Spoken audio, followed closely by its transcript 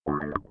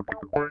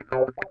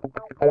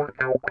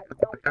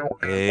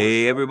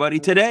Hey everybody,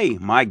 today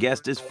my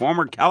guest is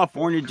former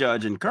California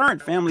judge and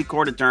current family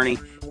court attorney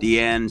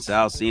Deann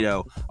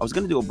Salcido. I was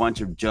going to do a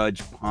bunch of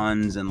judge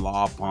puns and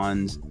law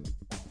puns,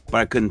 but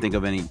I couldn't think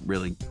of any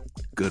really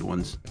good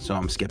ones, so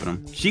I'm skipping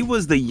them. She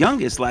was the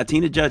youngest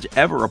Latina judge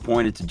ever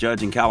appointed to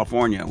judge in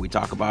California. We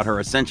talk about her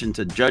ascension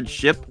to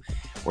judgeship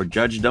or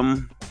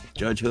judgedom,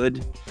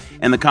 judgehood,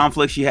 and the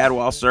conflict she had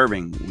while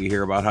serving. We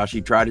hear about how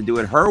she tried to do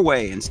it her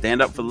way and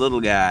stand up for the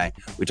little guy.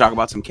 We talk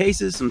about some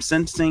cases, some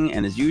sentencing,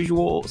 and as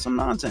usual, some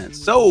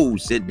nonsense. So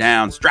sit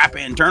down, strap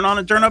in, turn on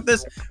and turn up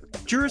this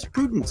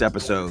jurisprudence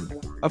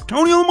episode of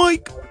Tony on the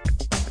Mic.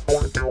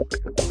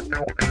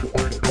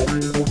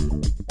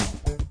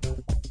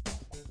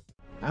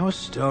 Our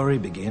story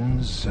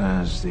begins,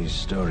 as these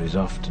stories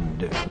often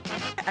do.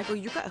 I go,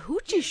 you got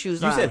hoochie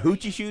shoes on. You said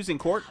hoochie shoes in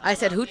court? I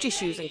said hoochie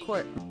shoes in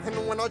court.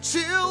 And when our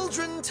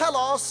children tell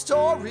our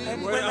story.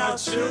 And when our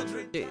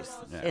children... Yeah.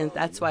 And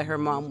that's why her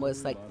mom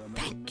was like,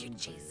 thank you,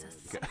 Jesus.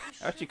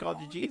 How she called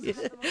you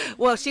Jesus?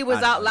 Well, she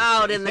was out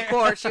loud in the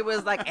court. She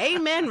was like,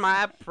 amen,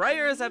 my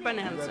prayers have been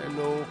answered.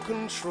 No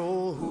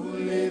control. Who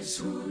lives,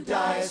 who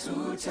dies,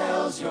 who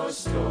tells your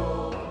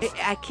story.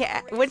 I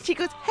can't. When she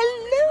goes,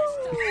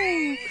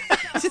 hello.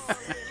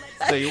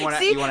 So you want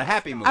a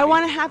happy movie? I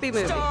want a happy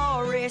movie.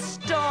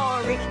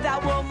 Story,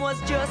 that one was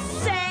just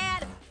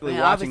sad.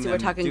 Well, obviously, we're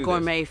talking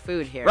gourmet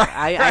food here.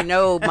 I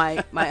know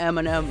my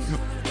M&M's.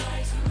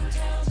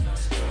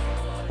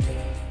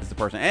 It's the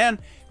person. And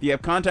if you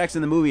have contacts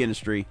in the movie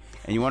industry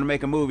and you want to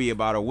make a movie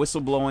about a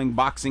whistleblowing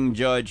boxing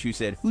judge who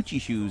said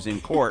hoochie shoes in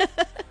court,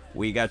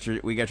 we got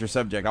your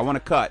subject. I want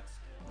to cut.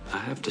 I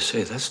have to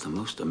say, that's the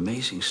most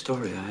amazing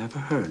story I ever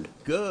heard.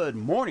 Good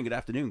morning, good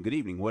afternoon, good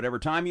evening, whatever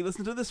time you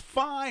listen to this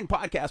fine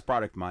podcast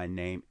product. My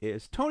name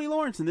is Tony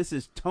Lawrence, and this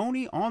is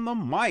Tony on the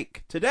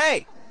Mic.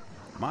 Today,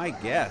 my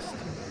guest.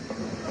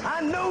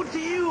 I know to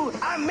you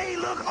I may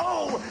look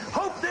old.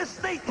 Hope this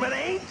statement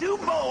ain't too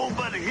bold,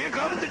 but here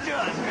comes the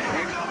judge.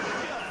 Here comes the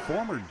judge.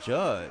 Former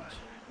judge.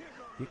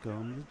 Here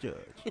comes the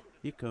judge.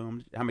 Here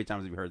comes... How many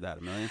times have you heard that?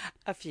 A million?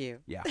 A few.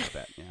 Yeah, I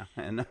bet. Yeah.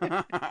 And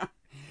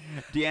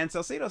Deann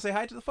Salcido, say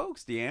hi to the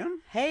folks, Deann.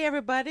 Hey,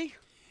 everybody.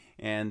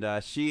 And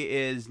she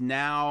is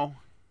now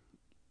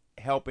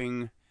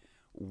helping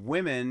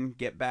women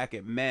get back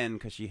at men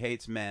because she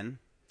hates men.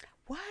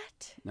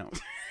 What? No.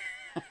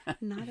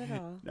 Not at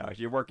all. No,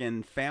 you're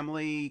working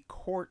family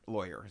court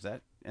lawyer. Is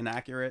that an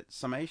accurate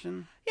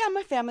summation? Yeah, I'm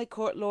a family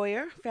court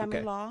lawyer,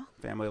 family law.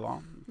 Family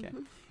law. Okay.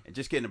 Mm-hmm. And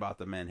just kidding about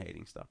the men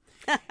hating stuff.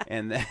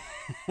 And then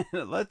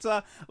let's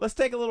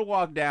take a little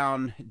walk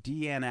down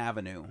Deann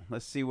Avenue.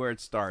 Let's see where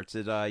it starts.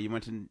 You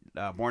went to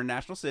born in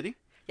National City.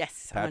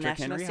 Yes, Patrick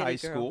Henry High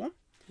School.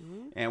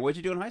 Mm-hmm. And what'd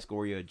you do in high school?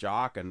 Were you a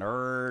jock, a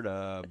nerd,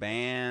 a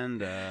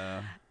band?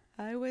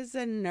 I was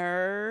a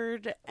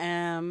nerd,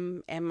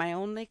 and my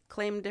only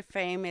claim to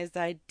fame is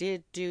I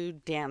did do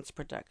dance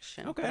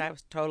production. Okay. But I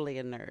was totally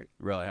a nerd.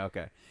 Really?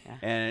 Okay. Yeah.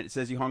 And it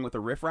says you hung with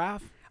a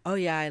riffraff? Oh,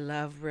 yeah, I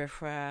love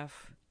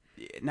riffraff.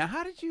 Now,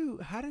 how did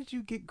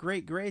you get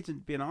great grades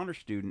and be an honor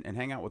student and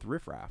hang out with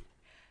riffraff?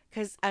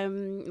 Because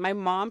my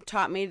mom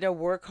taught me to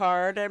work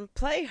hard and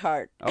play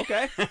hard.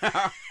 Okay.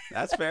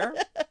 That's fair.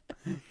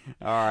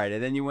 All right.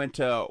 And then you went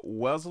to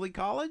Wellesley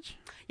College?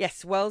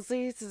 Yes,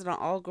 Wellesley's is an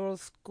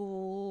all-girls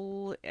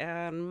school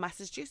in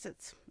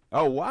Massachusetts.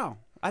 Oh, wow.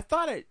 I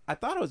thought it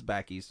was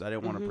back east, so I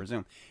didn't want to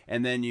presume.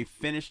 And then you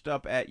finished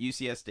up at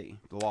UCSD,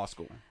 the law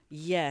school.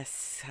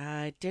 Yes.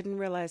 I didn't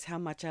realize how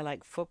much I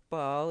liked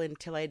football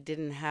until I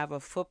didn't have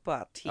a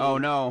football team. Oh,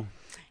 no.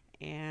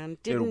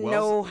 And didn't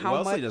know how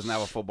much. Wellesley doesn't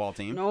have a football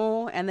team.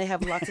 No, and they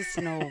have lots of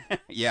snow.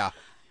 Yeah.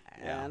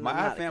 Yeah, I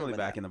have family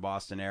back in the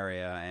Boston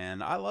area,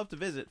 and I love to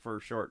visit for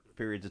short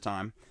periods of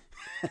time.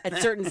 At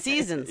certain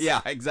seasons.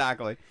 Yeah,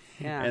 exactly.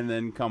 Yeah. And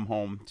then come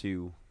home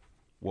to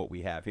what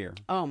we have here.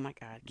 Oh, my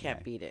God.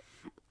 Can't beat it.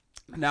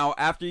 Now,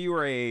 after you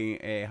were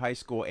a high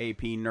school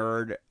AP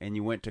nerd and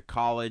you went to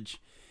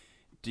college,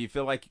 do you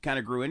feel like you kind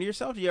of grew into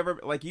yourself? Do you ever,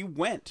 like, you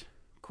went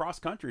cross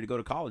country to go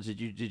to college?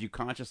 Did you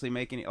consciously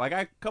make any, like,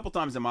 a couple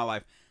times in my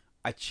life,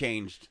 I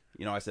changed.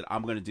 You know, I said,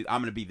 I'm going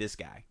to be this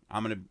guy.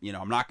 I'm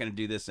not going to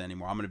do this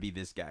anymore. I'm going to be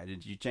this guy.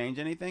 Did you change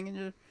anything in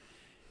your...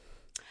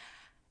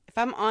 If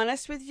I'm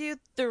honest with you,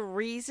 the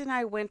reason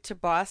I went to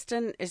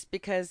Boston is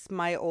because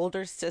my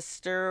older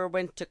sister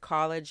went to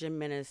college in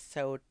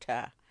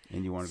Minnesota.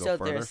 And you want to go so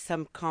further? So there's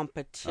some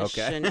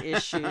competition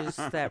issues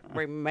that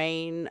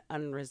remain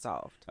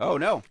unresolved. Oh,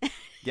 no.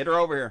 Get her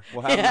over here.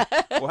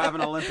 We'll have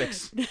an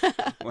Olympics.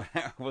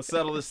 We'll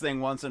settle this thing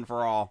once and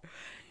for all.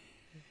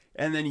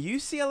 And then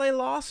UCLA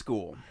Law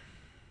School.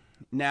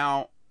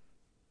 Now,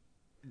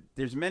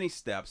 there's many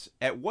steps.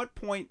 At what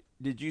point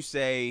did you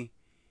say,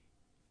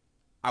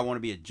 I want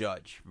to be a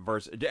judge? Or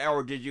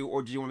did you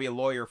want to be a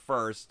lawyer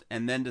first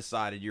and then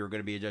decided you were going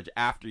to be a judge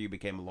after you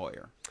became a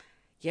lawyer?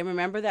 Yeah,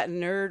 remember that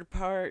nerd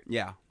part?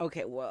 Yeah.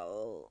 Okay,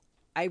 well,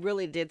 I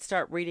really did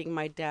start reading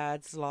my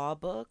dad's law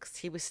books.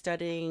 He was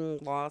studying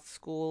law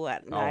school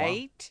at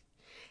night.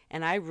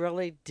 And I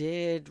really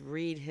did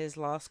read his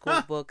law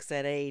school books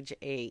at age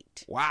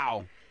 8.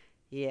 Wow.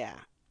 Yeah.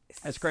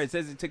 That's great. It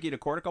says it took you to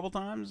court a couple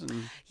times.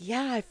 And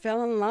Yeah, I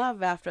fell in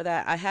love after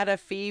that. I had a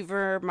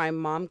fever. My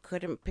mom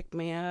couldn't pick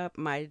me up.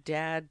 My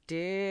dad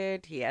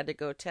did. He had to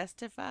go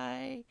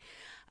testify.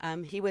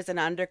 He was an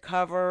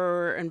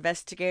undercover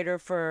investigator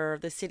for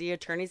the city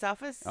attorney's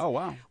office. Oh,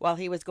 wow. While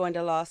he was going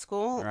to law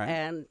school. Right.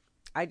 And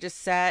I just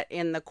sat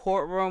in the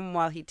courtroom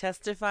while he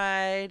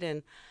testified,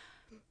 and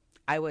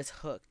I was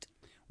hooked.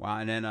 Wow.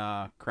 And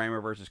then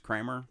Kramer versus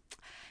Kramer.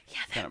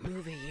 Yeah, that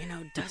movie,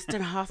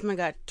 Dustin Hoffman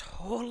got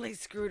totally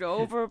screwed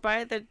over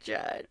by the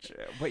judge.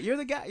 But you're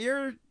the guy.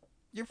 You're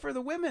for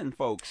the women,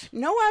 folks.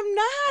 No, I'm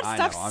not. I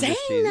Stop know, I'm saying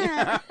just teasing.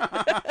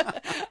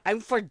 that. I'm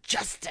for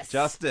justice.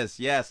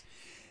 Justice, yes.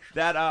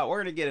 That we're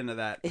gonna get into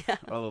that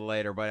a little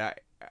later.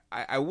 But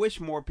I wish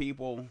more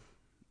people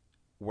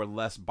were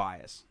less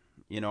biased.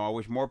 I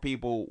wish more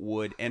people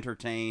would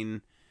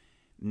entertain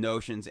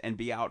notions and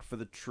be out for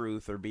the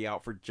truth, or be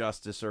out for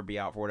justice, or be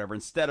out for whatever,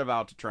 instead of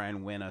out to try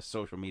and win a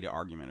social media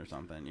argument or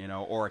something,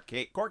 or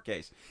a court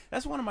case.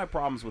 That's one of my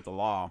problems with the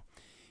law,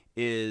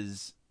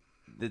 is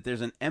that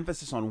there's an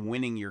emphasis on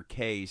winning your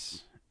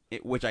case,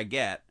 which I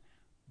get,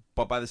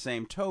 but by the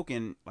same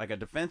token, like a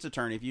defense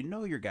attorney, if you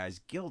know your guy's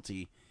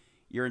guilty,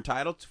 you're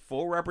entitled to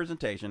full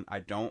representation.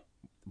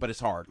 But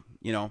it's hard.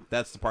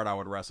 That's the part I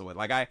would wrestle with.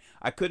 Like,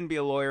 I couldn't be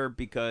a lawyer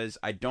because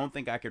I don't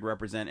think I could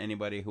represent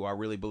anybody who I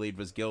really believed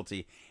was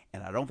guilty.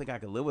 And I don't think I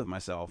could live with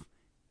myself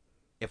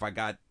if I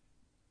got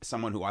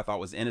someone who I thought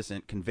was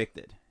innocent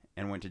convicted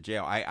and went to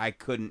jail. I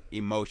couldn't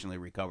emotionally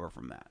recover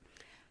from that.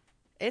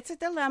 It's a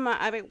dilemma.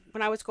 I mean,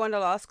 when I was going to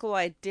law school,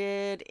 I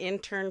did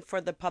intern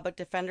for the public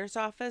defender's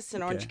office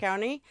in Orange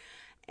County.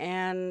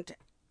 And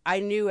I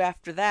knew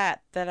after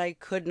that I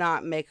could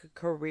not make a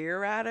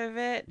career out of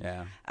it.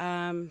 Yeah.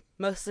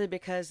 Mostly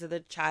because of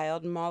the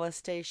child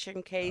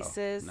molestation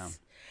cases.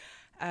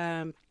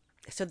 Oh, no.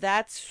 So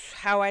that's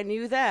how I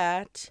knew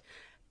that.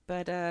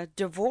 But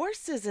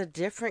divorce is a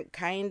different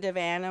kind of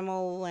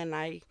animal, and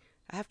I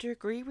have to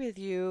agree with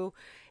you.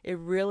 It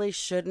really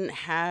shouldn't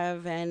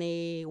have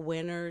any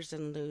winners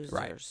and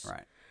losers.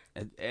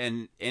 Right.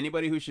 And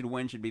anybody who should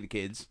win should be the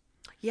kids.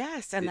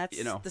 Yes, and that's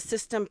the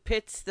system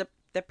pits the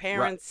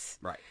parents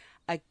right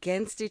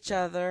against each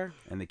other.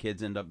 And the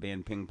kids end up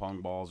being ping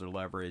pong balls or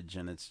leverage,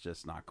 and it's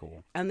just not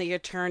cool. And the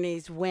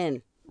attorneys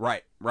win.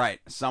 Right.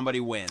 Somebody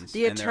wins.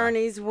 The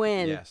attorneys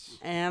win. Yes.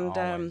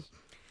 And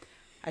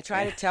I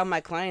try to tell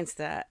my clients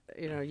that,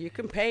 you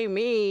can pay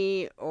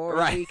me or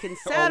we can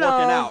settle. Or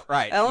work it out.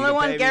 Right. The only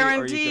one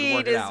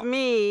guaranteed is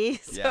me.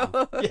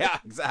 So. Yeah,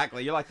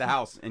 exactly. You're like the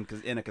house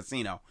in a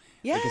casino.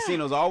 Yeah. The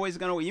casino's always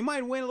going to win. You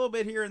might win a little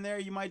bit here and there.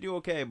 You might do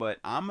okay, but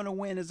I'm going to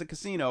win as a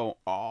casino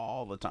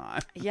all the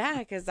time. Yeah,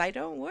 because I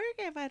don't work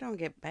if I don't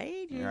get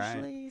paid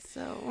usually. Right.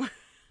 So.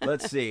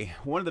 Let's see.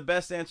 One of the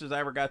best answers I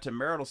ever got to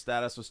marital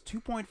status was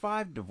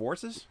 2.5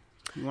 divorces.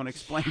 You want to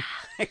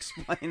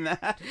explain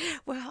that?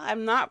 Well,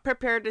 I'm not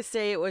prepared to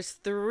say it was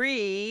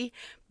 3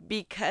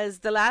 because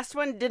the last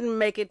one didn't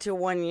make it to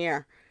 1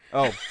 year.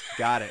 Oh,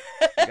 got it.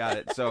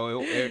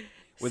 So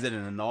was it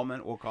an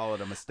annulment? We'll call it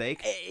a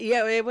mistake.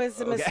 Yeah, it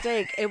was a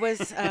mistake. It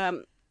was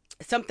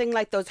something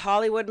like those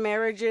Hollywood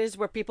marriages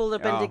where people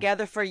have been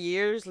together for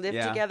years,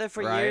 lived together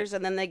for years,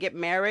 and then they get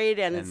married,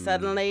 and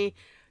suddenly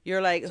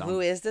you're like, who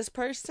is this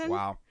person?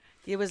 Wow.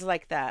 It was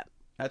like that.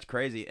 That's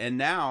crazy. And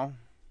now,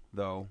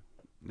 though,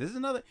 this is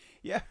another.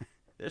 Yeah,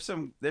 there's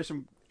some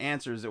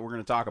answers that we're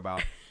going to talk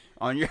about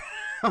on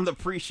the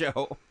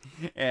pre-show,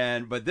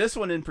 but this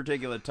one in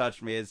particular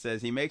touched me. It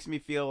says, he makes me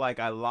feel like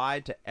I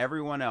lied to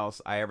everyone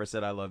else I ever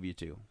said I love you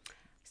to.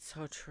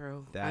 So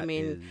true. That I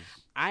mean, is...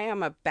 I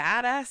am a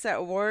badass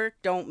at work.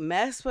 Don't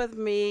mess with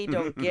me.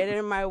 Don't get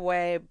in my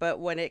way. But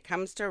when it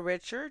comes to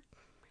Richard,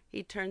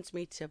 he turns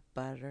me to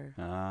butter.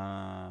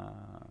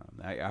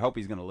 I hope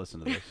he's going to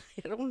listen to this.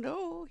 I don't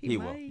know. He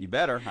will. You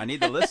better. I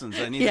need the listens.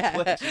 I need the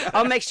clicks.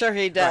 I'll make sure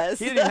he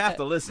does. Right. He didn't have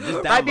to listen. Just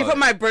download right before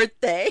my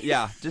birthday.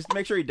 Yeah. Just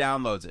make sure he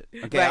downloads it.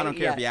 Okay. Right, I don't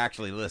care if he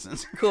actually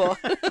listens. Cool.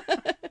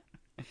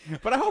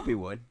 But I hope he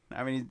would.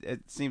 I mean,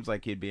 it seems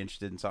like he'd be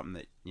interested in something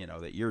that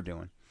you're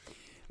doing.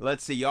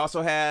 Let's see. You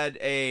also had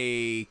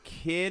a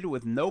kid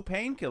with no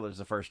painkillers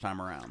the first time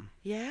around.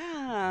 Yeah.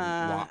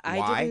 Why?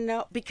 I didn't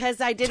know.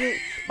 Because I didn't.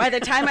 By the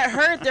time it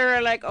hurt, they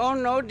were like, oh,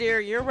 no, dear,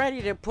 you're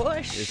ready to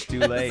push. It's too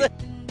late.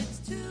 It's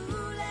too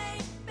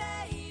late,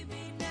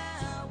 baby,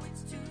 now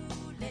it's too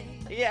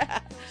late. Yeah.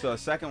 So a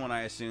second one,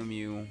 I assume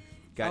you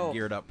got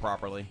geared up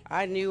properly.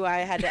 I knew I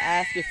had to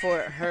ask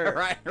before it hurt.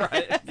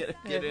 right.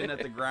 Get in at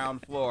the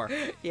ground floor.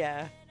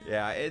 Yeah.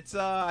 Yeah. It's.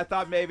 I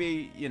thought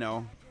maybe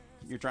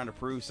you're trying to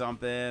prove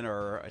something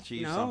or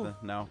achieve something.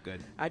 No,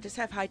 good. I just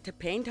have high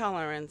pain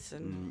tolerance.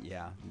 And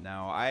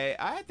No,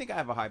 I think I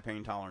have a high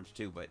pain tolerance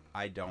too, but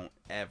I don't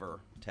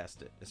ever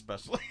test it,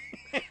 especially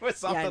with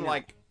something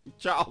like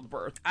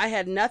childbirth. I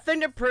had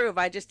nothing to prove.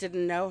 I just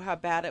didn't know how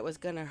bad it was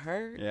going to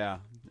hurt. Yeah,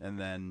 and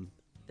then...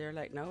 They're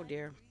like, no,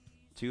 dear.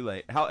 too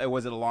late. How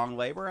was it a long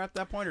labor at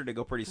that point, or did it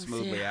go pretty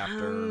smoothly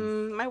after?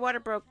 My water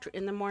broke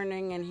in the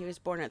morning, and he was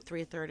born at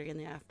 3:30 in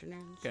the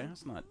afternoon. Okay,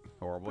 that's not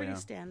horrible. Pretty Yeah.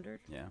 standard.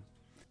 Yeah.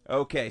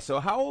 Okay, so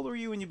how old were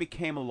you when you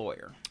became a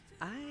lawyer?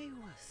 I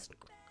was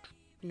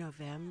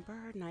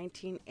November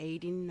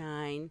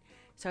 1989,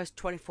 so I was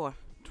 24.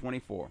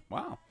 24.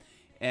 Wow.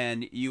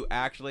 And you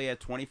actually at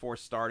 24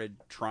 started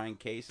trying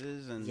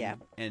cases, and Yeah.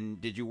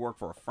 And did you work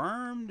for a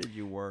firm? Did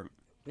you work?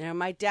 Now,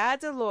 my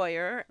dad's a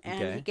lawyer, and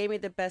Okay. he gave me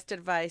the best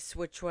advice,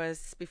 which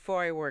was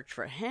before I worked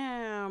for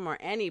him or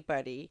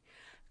anybody,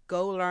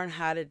 go learn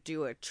how to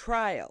do a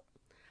trial.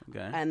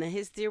 Okay. And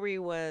his theory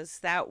was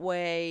that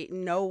way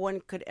no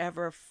one could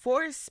ever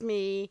force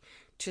me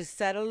to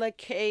settle a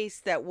case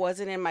that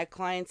wasn't in my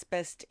client's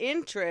best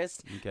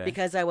interest Okay.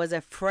 because I was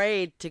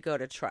afraid to go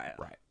to trial.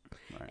 Right.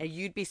 And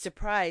you'd be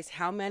surprised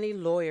how many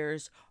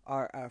lawyers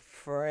are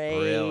afraid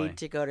Really?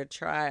 to go to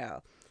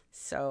trial.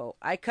 So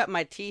I cut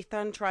my teeth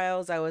on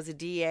trials. I was a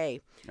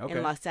DA Okay.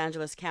 in Los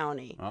Angeles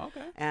County. Oh,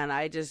 okay. And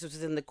I just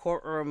was in the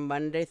courtroom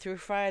Monday through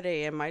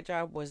Friday, and my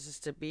job was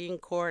just to be in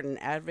court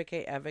and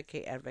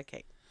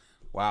advocate.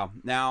 Wow.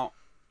 Now,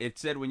 it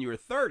said when you were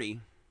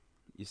 30,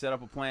 you set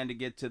up a plan to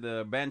get to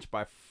the bench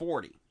by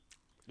 40.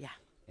 Yeah.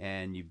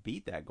 And you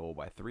beat that goal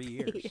by 3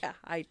 years. Yeah,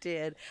 I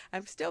did.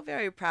 I'm still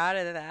very proud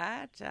of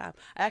that. I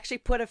actually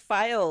put a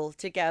file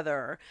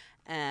together,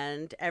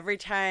 and every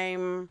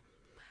time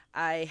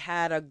I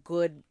had a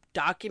good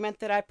document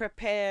that I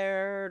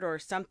prepared or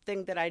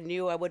something that I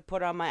knew I would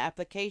put on my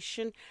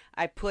application,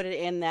 I put it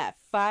in that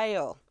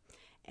file.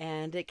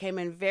 And it came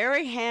in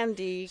very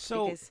handy.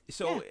 So, because,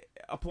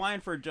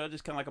 applying for a judge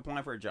is kind of like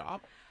applying for a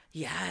job?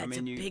 yeah, it's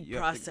mean, a big you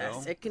have to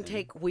process. go It can and-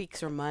 take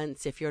weeks or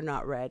months if you're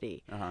not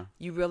ready. Uh-huh.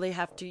 You really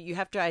have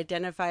to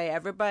identify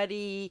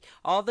everybody,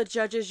 all the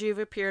judges you've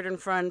appeared in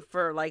front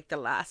for like the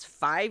last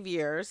 5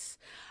 years,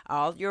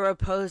 all your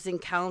opposing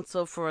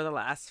counsel for the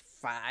last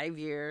 5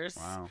 years.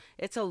 Wow.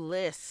 It's a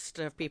list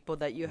of people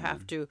that you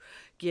have to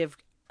give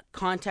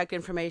contact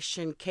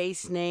information,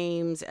 case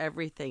names,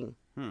 everything.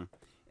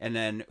 And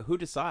then who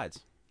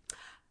decides?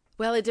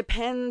 Well, it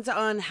depends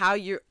on how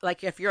you're,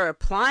 like, if you're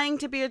applying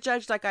to be a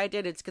judge like I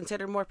did, it's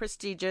considered more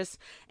prestigious,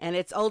 and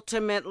it's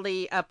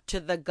ultimately up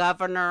to the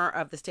governor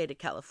of the state of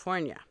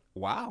California.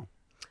 Wow.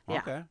 Yeah.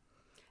 Okay.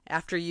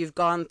 After you've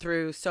gone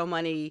through so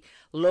many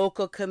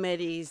local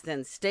committees,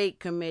 then state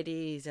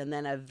committees, and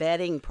then a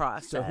vetting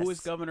process. So who was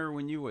governor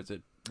when you, was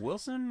it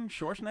Wilson,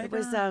 Schwarzenegger? It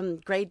was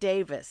Gray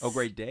Davis. Oh,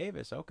 Gray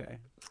Davis. Okay.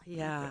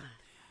 Yeah.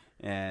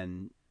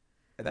 And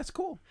that's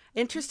cool.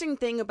 Interesting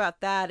thing about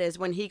that is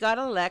when he got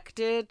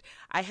elected,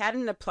 I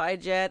hadn't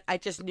applied yet. I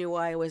just knew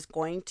I was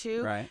going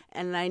to. Right.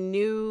 And I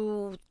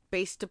knew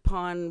based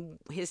upon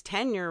his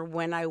tenure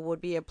when I would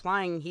be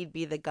applying, he'd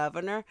be the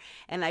governor.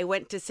 And I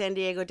went to San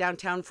Diego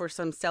downtown for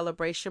some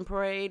celebration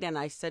parade. And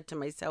I said to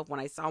myself,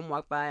 when I saw him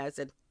walk by, I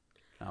said,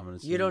 I'm gonna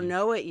see you don't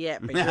know it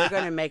yet, but you're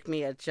going to make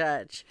me a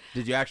judge.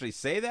 Did you actually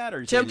say that,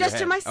 or you said in your Just to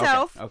head?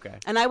 myself. Okay.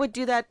 And I would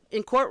do that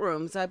in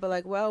courtrooms. I'd be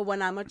like, well,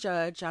 when I'm a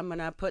judge, I'm going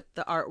to put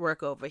the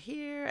artwork over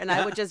here. And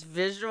I would just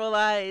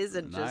visualize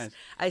and Nice.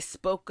 I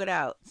spoke it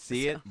out.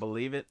 See it,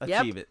 believe it,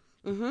 Yep. achieve it.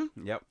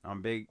 Mm-hmm. Yep.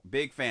 I'm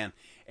big fan.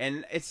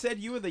 And it said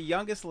you were the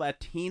youngest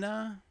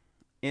Latina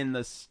in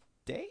the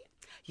state.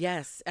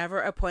 Yes, ever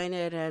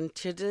appointed. And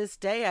to this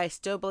day, I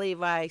still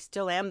believe I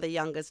still am the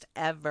youngest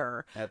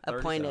ever At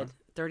appointed.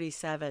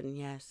 37,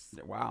 yes.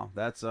 Wow,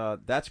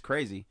 that's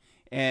crazy.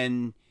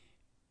 And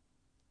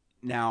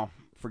now,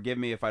 forgive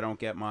me if I don't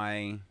get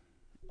my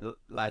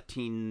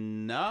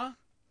Latina.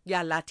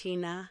 Yeah,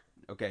 Latina.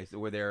 Okay, so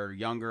were there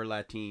younger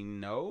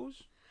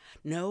Latinos?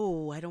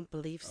 No, I don't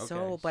believe so,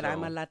 Okay, but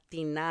I'm a so-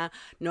 Latina.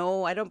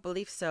 No, I don't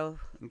believe so.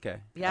 Okay.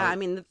 Yeah, I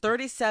mean, the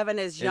 37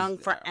 is young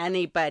for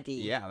anybody.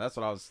 Yeah, that's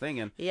what I was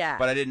thinking. Yeah.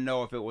 But I didn't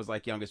know if it was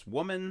like youngest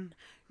woman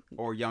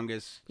or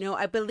youngest. No,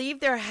 I believe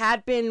there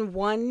had been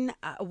one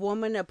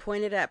woman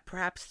appointed at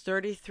perhaps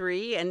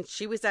 33, and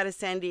she was out of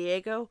San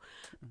Diego.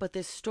 But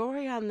the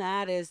story on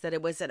that is that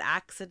it was an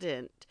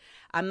accident.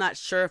 I'm not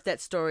sure if that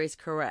story is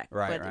correct.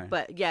 Right, but, right.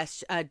 But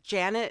yes,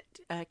 Janet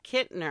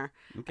Kittner,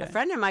 Okay. a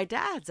friend of my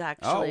dad's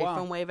actually wow.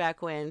 from way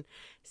back when.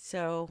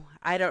 So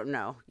I don't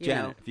know. You know.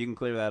 Janet, if you can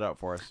clear that up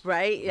for us.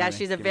 Right? Yeah, Okay,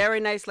 she's a give me- very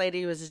nice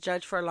lady who was a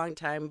judge for a long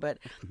time. But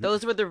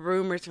those were the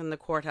rumors from the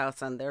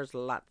courthouse, and there's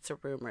lots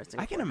of rumors. In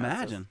I can courthouses.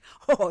 imagine.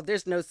 Oh,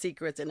 there's no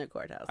secrets in a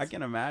courthouse. I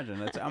can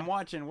imagine. I'm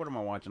watching. What am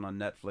I watching on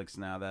Netflix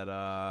now?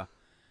 That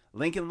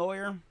Lincoln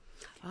Lawyer.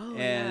 Oh,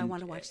 yeah, I want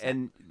to watch that.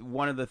 And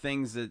one of the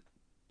things that,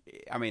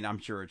 I mean, I'm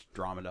sure it's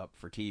dramaed up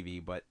for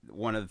TV, but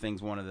one of the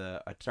things one of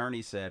the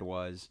attorneys said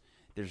was,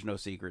 there's no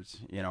secrets.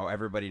 You know,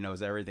 everybody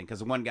knows everything.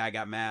 Because one guy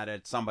got mad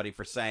at somebody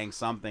for saying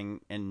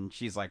something, and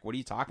she's like, what are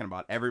you talking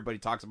about? Everybody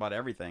talks about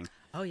everything.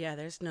 Oh, yeah,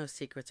 there's no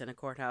secrets in a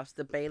courthouse.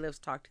 The bailiffs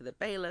talk to the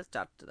bailiffs,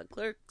 talk to the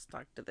clerks,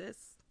 talk to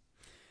this.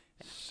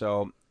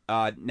 So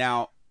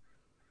now,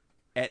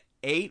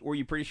 8, were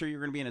you pretty sure you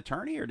were going to be an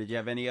attorney, or did you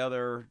have any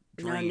other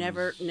dreams?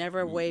 No,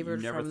 never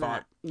wavered never from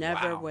thought, that.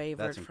 Never wow,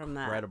 wavered that's from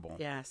incredible. that.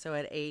 Yeah, so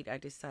at 8, I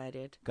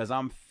decided. Because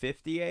I'm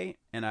 58,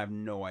 and I have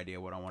no idea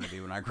what I want to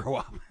be when I grow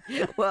up.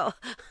 Well,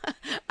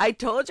 I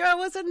told you I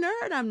was a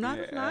nerd. I'm not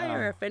Yeah. a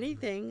liar. If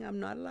anything, I'm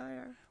not a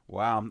liar.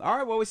 Wow. All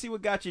right, well, we see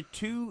what got you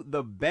to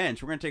the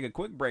bench. We're going to take a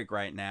quick break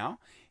right now,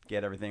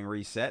 get everything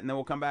reset, and then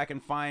we'll come back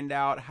and find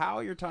out how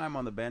your time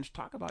on the bench,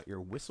 talk about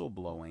your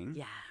whistleblowing.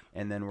 Yeah.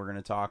 And then we're going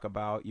to talk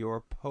about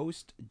your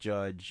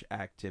post-judge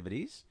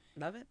activities.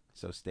 Love it.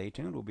 So stay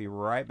tuned. We'll be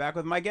right back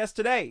with my guest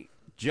today,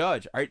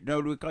 Judge. All right,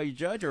 no, do we call you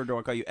Judge or do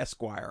I call you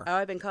Esquire? Oh,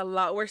 I've been called a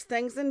lot worse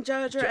things than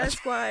Judge or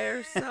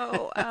Esquire,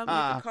 so you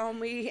can call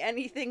me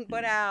anything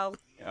but Al.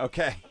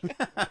 Okay.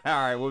 All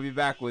right, we'll be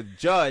back with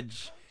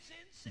Judge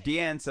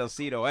Deann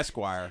Salcido,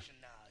 Esquire,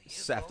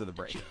 after the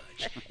break.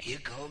 Here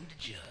come the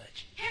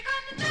judge. Here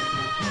comes the judge.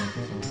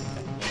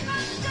 Here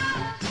comes the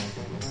judge.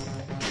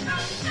 Here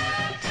comes the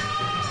judge.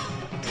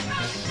 Here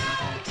comes the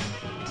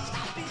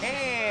judge.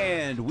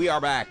 And we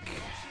are back.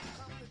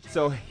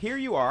 So here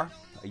you are,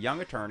 a young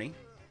attorney,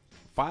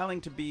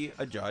 filing to be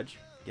a judge,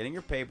 getting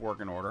your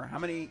paperwork in order. How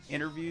many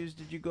interviews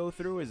did you go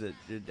through?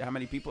 How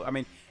many people? I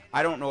mean,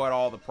 I don't know at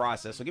all the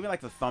process. So give me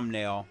like the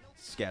thumbnail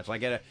sketch.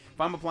 Like if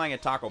I'm applying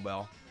at Taco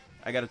Bell,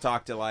 I got to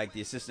talk to like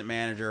the assistant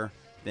manager.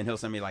 Then he'll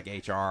send me like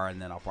HR,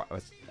 and then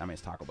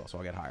it's Taco Bell, so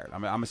I'll get hired.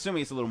 I'm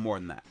assuming it's a little more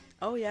than that.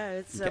 Oh, yeah,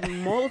 it's a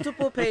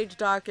multiple page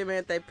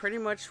document. They pretty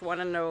much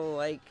want to know,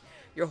 like,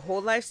 your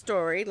whole life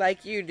story,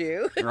 like you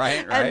do.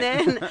 Right. And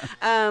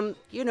then,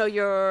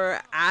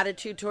 your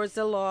attitude towards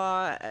the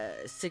law,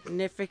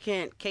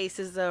 significant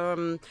cases,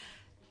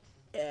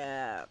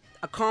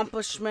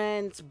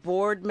 accomplishments,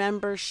 board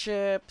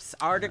memberships,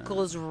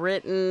 articles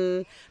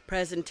written,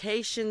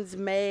 presentations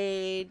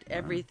made,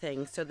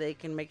 everything, so they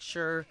can make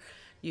sure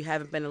you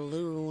haven't been a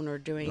loon or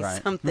doing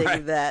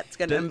something that's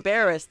going to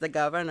embarrass the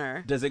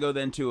governor. Does it go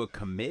then to a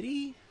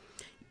committee?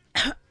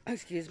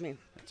 Excuse me.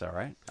 It's all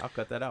right. I'll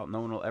cut that out. No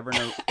one will ever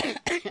know.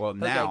 Well,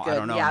 now Okay, I good.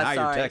 don't know. Yeah, now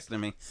sorry. you're texting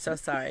me. So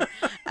sorry.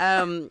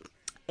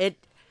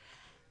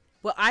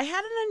 Well, I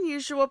had an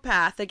unusual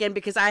path, again,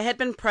 because I had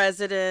been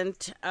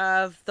president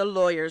of the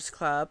Lawyers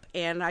Club,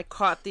 and I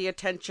caught the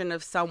attention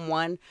of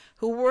someone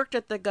who worked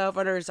at the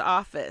governor's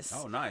office.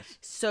 Oh, nice.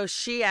 So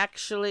she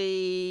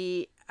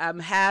actually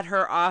had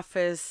her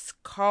office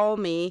call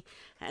me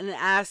and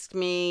ask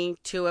me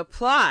to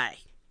apply.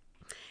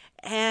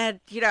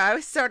 And, I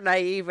was so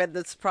naive in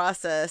this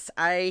process.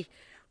 I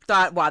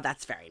thought, wow,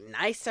 that's very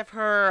nice of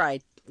her.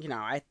 I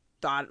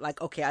thought,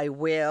 like, okay, I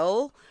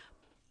will.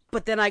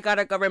 But then I got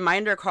a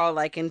reminder call,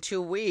 like, in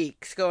 2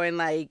 weeks going,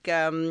 like,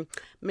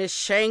 Miss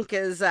Shank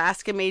is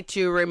asking me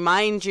to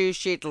remind you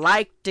she'd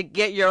like to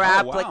get your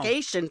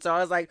application. Wow. So I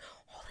was like,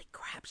 holy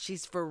crap,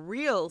 she's for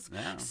reals.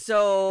 Yeah.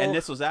 So, and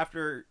this was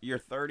after you're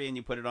 30 and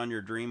you put it on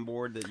your dream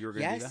board that you were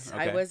going to do that? Yes,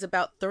 I was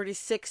about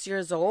 36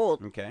 years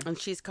old. Okay. And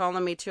she's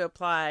calling me to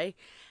apply.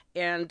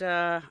 And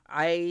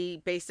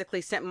I basically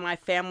sent my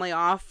family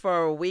off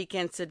for a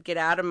weekend to get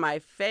out of my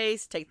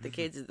face, take the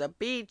kids to the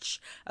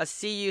beach,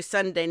 see you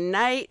Sunday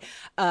night.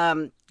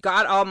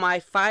 Got all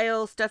my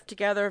file stuff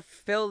together,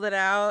 filled it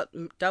out,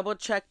 double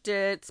checked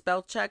it,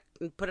 spell checked,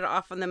 and put it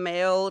off in the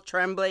mail,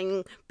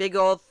 trembling, big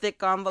old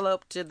thick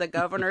envelope to the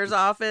governor's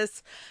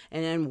office,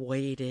 and then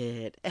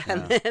waited.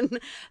 And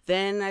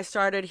then I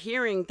started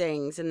hearing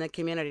things in the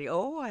community.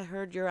 Oh, I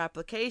heard your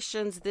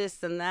applications,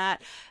 this and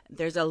that.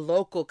 There's a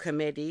local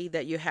committee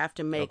that you have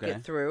to make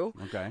it through.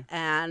 Okay.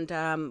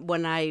 And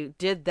when I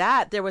did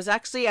that, there was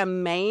actually a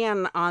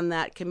man on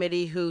that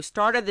committee who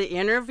started the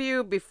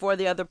interview before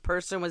the other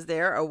person was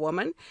there, a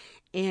woman.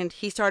 And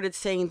he started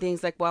saying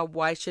things like, well,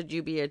 why should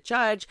you be a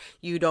judge?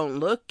 You don't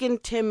look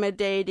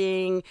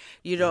intimidating.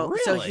 You don't.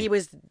 Really? So he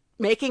was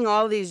making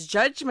all these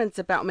judgments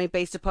about me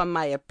based upon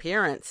my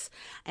appearance.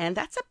 And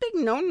that's a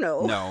big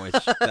no-no. No,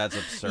 that's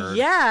absurd.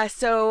 Yeah.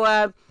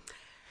 So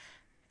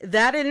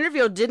that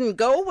interview didn't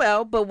go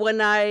well. But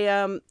when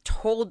I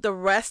told the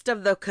rest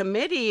of the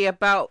committee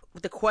about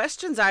the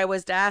questions I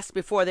was asked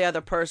before the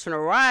other person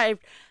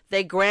arrived,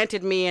 they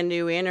granted me a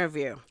new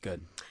interview.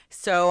 Good.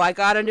 So I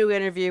got a new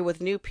interview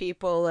with new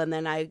people, and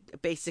then I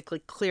basically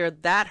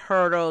cleared that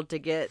hurdle to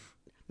get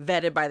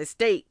vetted by the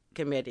state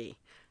committee.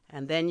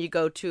 And then you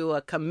go to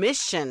a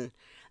commission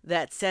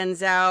that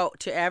sends out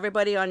to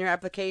everybody on your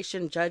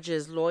application,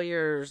 judges,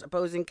 lawyers,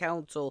 opposing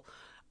counsel,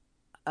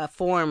 a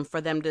form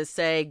for them to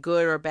say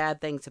good or bad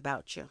things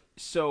about you.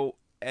 So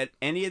at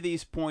any of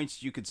these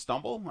points, you could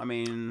stumble? I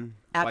mean...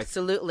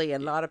 Absolutely.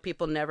 And a lot of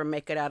people never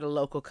make it out of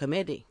local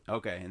committee.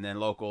 Okay, and then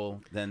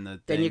local, then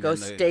Then you go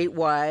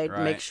statewide,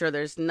 right. make sure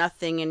there's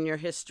nothing in your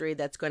history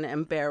that's going to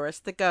embarrass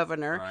the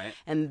governor. Right.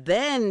 And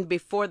then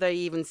before they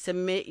even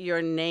submit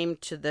your name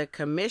to the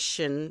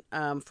commission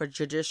for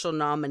judicial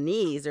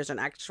nominees, there's an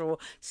actual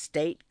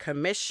state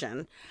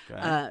commission.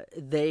 Okay.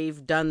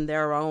 They've done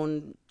their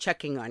own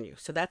checking on you.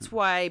 So that's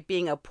why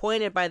being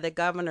appointed by the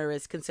governor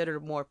is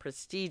considered more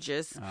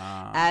prestigious.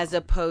 as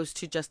opposed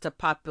to just a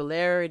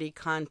popularity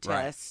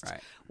contest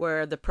right.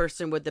 where the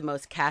person with the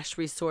most cash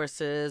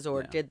resources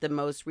or did the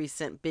most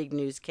recent big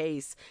news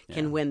case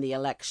can win the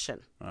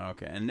election.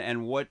 Okay.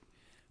 And what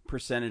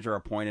percentage are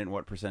appointed and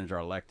what percentage are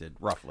elected,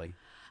 roughly?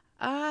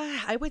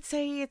 I would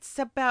say it's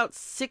about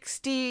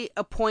 60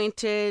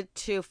 appointed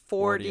to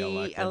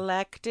 40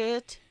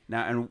 elected.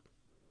 Now, and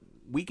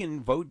we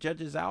can vote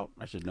judges out.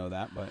 I should know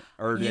that, but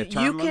or do they have You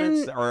term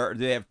limits, can- or do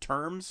they have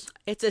terms?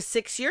 It's a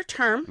 6-year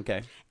term.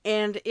 Okay.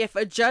 And if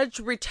a judge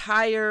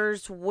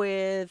retires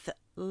with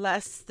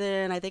less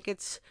than, I think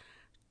it's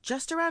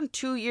just around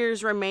 2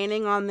 years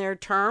remaining on their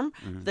term,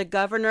 the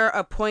governor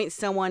appoints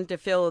someone to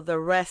fill the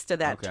rest of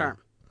that term.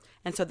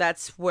 And so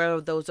that's where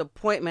those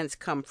appointments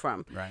come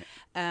from. Right.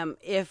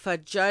 If a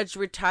judge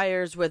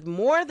retires with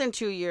more than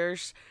 2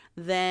 years,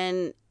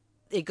 then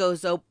it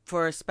goes up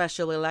for a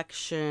special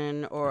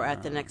election or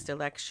at the next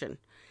election.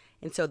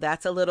 And so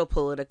that's a little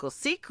political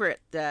secret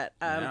that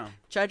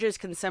judges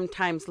can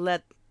sometimes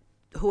let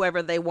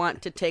whoever they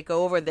want to take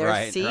over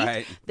their seat.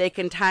 Right. They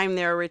can time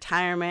their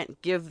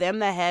retirement, give them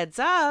the heads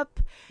up,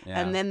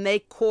 and then they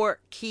court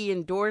key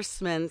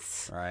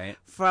endorsements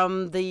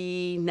from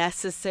the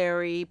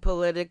necessary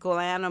political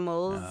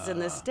animals in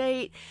the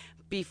state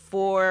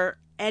before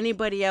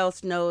anybody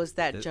else knows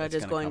that judge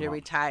is going to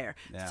retire.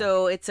 Yeah.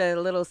 So it's a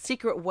little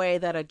secret way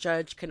that a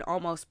judge can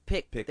almost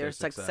pick their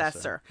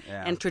successor.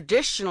 Yeah. And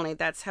traditionally,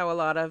 that's how a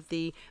lot of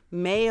the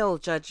male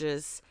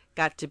judges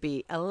got to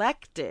be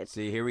elected.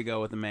 See, here we go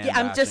with the man. Yeah,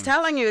 I'm just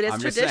telling you, it's I'm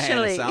just saying,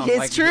 traditionally.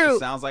 it's true. It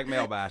sounds like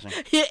male bashing.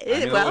 I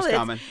knew Well, it was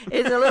coming.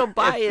 it's a little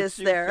bias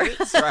there.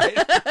 Fits,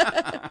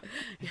 right?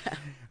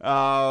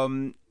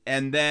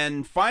 And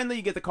then finally,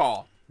 you get the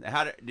call.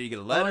 Did you get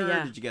a letter?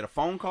 Did you get a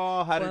phone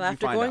call? How did you find out?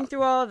 After going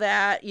through all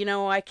that,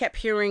 I kept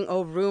hearing,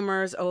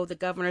 rumors. The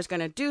governor's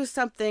going to do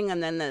something.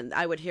 And then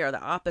I would hear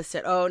the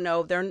opposite. Oh,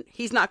 no,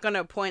 he's not going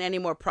to appoint any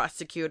more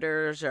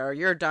prosecutors, or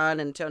you're done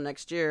until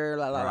next year,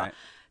 la, la, la.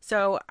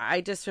 So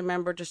I just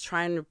remember just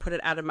trying to put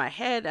it out of my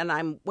head. And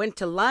I went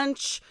to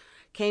lunch,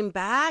 came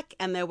back,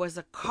 and there was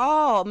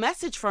a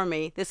message for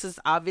me. This is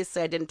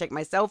obviously, I didn't take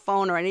my cell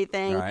phone or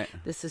anything. Right.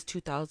 This is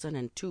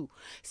 2002.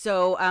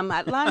 So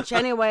at lunch,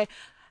 anyway,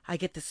 I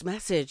get this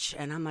message,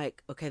 and I'm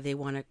like, okay, they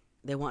want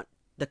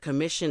the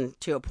commission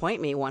to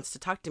appoint me, wants to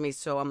talk to me.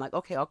 So I'm like,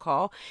 okay, I'll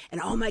call. And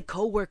all my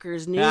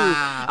coworkers knew,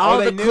 all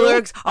the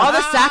clerks, all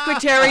the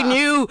secretary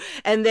knew.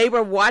 And they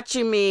were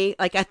watching me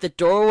like at the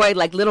doorway,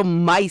 like little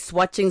mice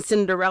watching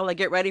Cinderella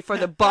get ready for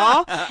the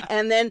ball.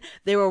 And then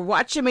they were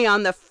watching me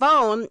on the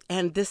phone.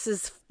 And this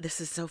is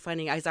so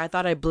funny. I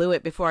thought I blew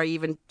it before I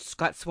even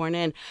got sworn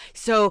in.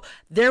 So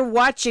they're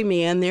watching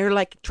me and they're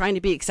like trying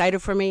to be excited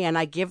for me. And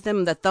I give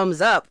them the thumbs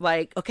up,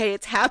 like, okay,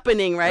 it's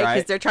happening, right?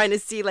 Because they're trying to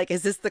see, like,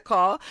 is this the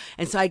call?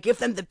 And so I give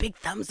them the big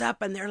thumbs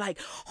up and they're like,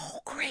 oh,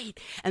 great.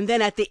 And then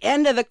at the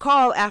end of the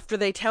call, after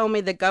they tell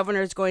me the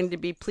governor's going to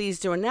be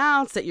pleased to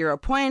announce that you're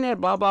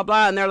appointed, blah, blah,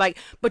 blah. And they're like,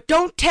 but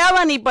don't tell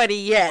anybody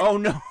yet. Oh,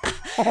 no.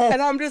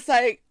 And I'm just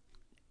like,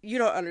 you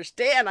don't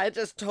understand. I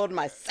just told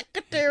my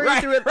secretary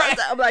through it.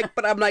 I'm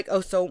like,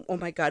 oh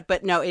my God.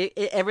 But no,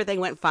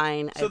 everything went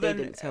fine. So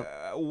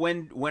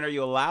when are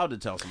you allowed to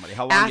tell somebody?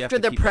 How long do you have after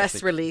to the keep that press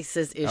secret? release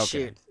is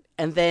issued. Okay.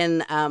 And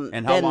then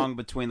and how long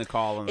between the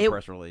call and the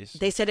press release?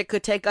 They said it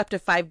could take up to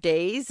 5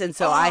 days, and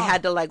so I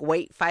had to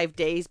wait 5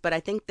 days. But I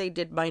think they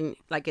did mine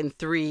in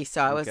 3,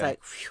 so I was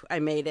like, phew, I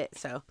made it.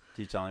 So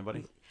did you tell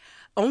anybody?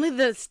 Only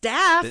the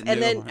staff, That and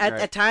knew, then at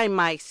right. the time,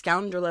 my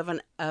scoundrel of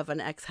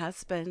an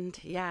ex-husband.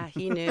 Yeah,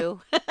 he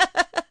knew.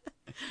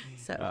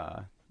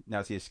 So now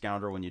is he a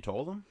scoundrel when you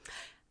told him?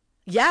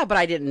 Yeah, but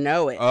I didn't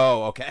know it.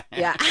 Oh, okay.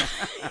 Yeah.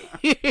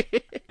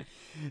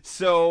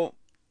 So,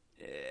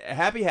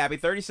 happy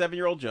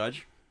 37-year-old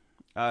judge.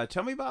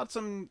 Tell me about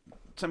some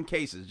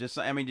cases. Just,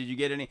 I mean, did you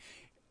get any?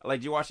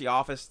 Did you watch The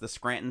Office? The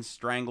Scranton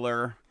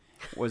Strangler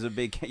was a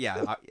big,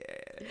 But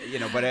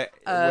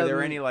were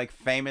there any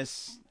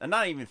famous,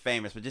 not even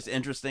famous, but just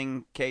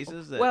interesting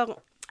cases?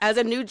 Well, as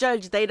a new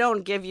judge, they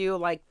don't give you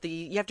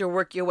you have to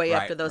work your way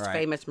up to those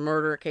famous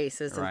murder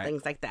cases and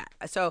things like that.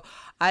 So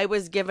I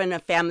was given a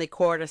family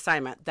court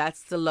assignment.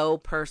 That's the low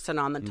person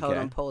on the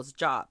totem pole's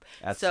job.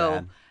 That's so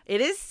sad.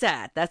 It is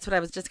sad. That's what I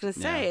was just going to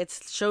say. Yeah. It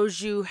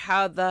shows you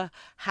how the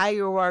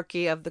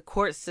hierarchy of the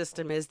court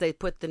system is. They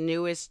put the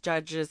newest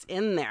judges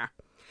in there.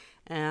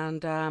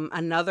 And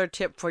another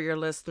tip for your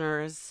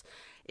listeners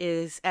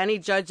is any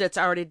judge that's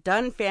already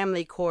done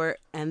family court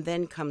and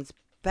then comes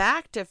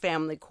back to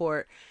family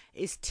court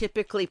is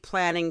typically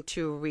planning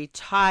to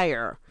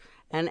retire.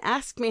 And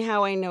ask me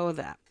how I know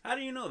that. How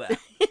do you know that?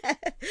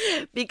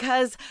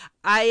 Because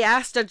I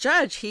asked a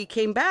judge. He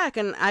came back,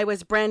 and I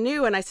was brand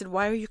new. And I said,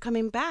 why are you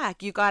coming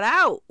back? You got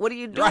out. What are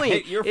you doing?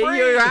 Right, you're free.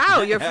 You're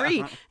out. You're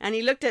free. And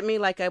he looked at me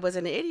like I was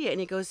an idiot.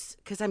 And he goes,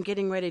 because I'm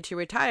getting ready to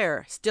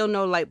retire. Still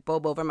no light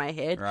bulb over my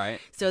head.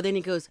 Right. So then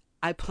he goes,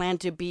 I plan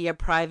to be a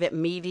private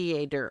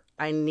mediator.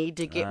 I need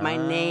to get my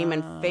name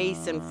and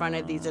face in front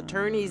of these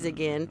attorneys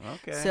again.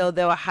 Okay. So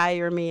they'll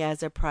hire me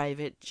as a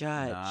private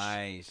judge.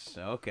 Nice.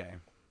 Okay.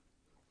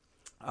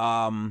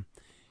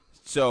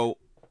 So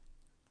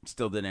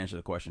Still didn't answer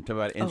the question. Talk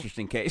about an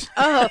interesting case.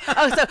 So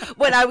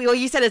well,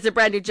 you said it's a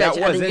brand new judge.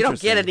 That was You don't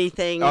get interesting.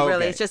 anything Oh, really.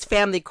 okay. It's just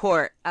family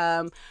court.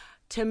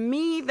 To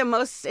me, the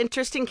most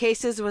interesting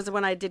cases was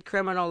when I did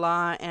criminal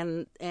law,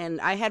 and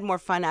I had more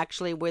fun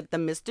actually with the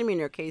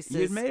misdemeanor cases.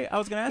 I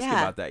was going to ask you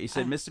Yeah. about that. You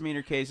said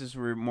misdemeanor cases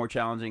were more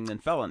challenging than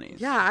felonies.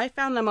 Yeah, I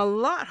found them a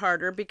lot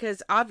harder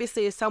because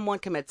obviously if someone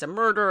commits a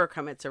murder or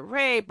commits a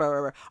rape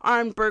or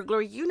armed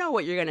burglary, you know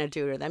what you're going to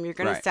do to them. You're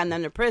going Right. to send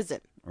them to prison.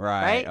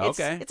 Right. Right?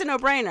 Okay. It's a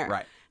no-brainer.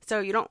 Right.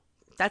 So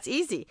that's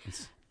easy.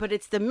 But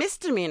it's the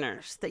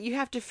misdemeanors that you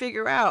have to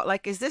figure out.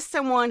 Like, is this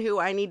someone who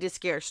I need to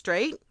scare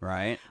straight?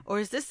 Right. Or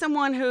is this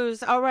someone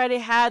who's already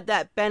had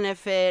that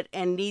benefit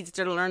and needs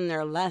to learn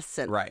their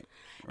lesson? Right.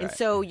 And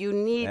so you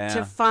need Yeah.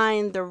 to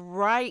find the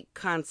right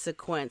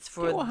consequence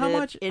for Yeah, well, how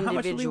much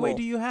individual. leeway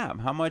do you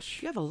have? How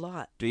much You have a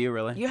lot. do you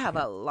really? You have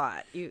a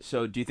lot.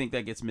 So do you think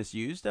that gets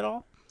misused at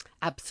all?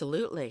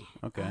 Absolutely.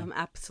 Okay.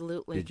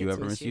 Absolutely. Did you gets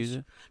ever misuse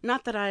it?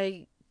 Not that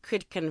I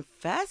could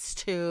confess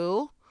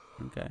to.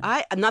 Okay.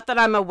 Not that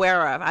I'm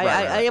aware of.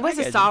 Right. It was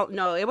I a get solemn.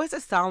 No, it was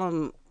a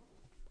solemn.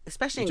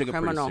 Especially You in took it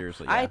pretty criminal,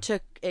 seriously, I yeah.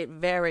 took it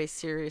very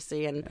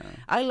seriously, and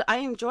I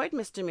enjoyed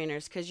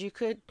misdemeanors because you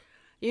could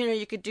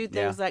do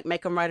things like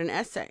make them write an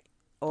essay,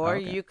 or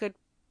Okay. you could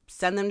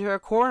send them to a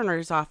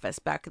coroner's office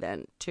back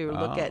then to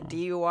look Oh. at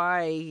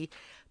DUI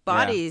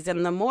bodies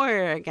and the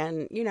morgue,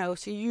 and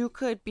so you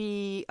could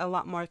be a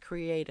lot more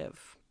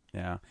creative.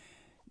 Yeah.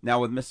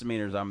 Now with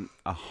misdemeanors, I'm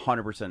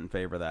 100% in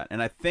favor of that,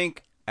 and I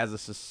think as a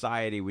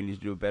society we need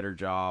to do a better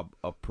job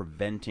of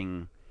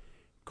preventing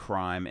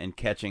crime and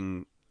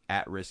catching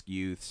at-risk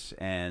youths,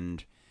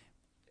 and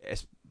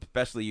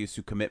especially youths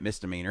who commit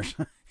misdemeanors,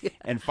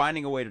 and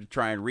finding a way to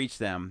try and reach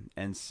them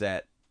and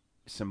set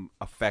some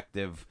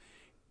effective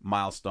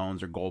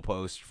milestones or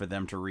goalposts for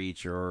them to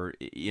reach, or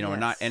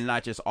Yes. and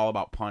not just all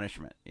about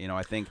punishment.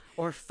 I think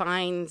Or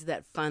fines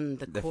that fund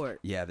the court.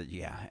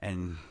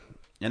 and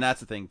that's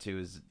the thing too,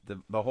 is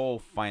the whole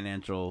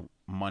financial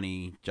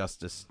money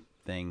justice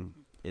thing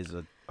is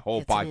a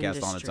whole It's an podcast on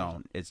its industry.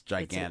 own. It's It's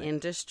gigantic. an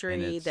industry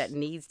And it's- that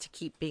needs to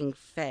keep being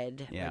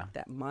fed. Yeah. Like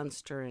that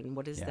monster. And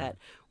what is Yeah. that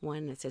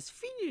one that says,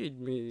 feed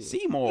me?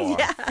 Seymour,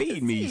 Yeah,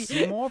 feed me,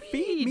 Seymour,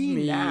 feed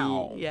me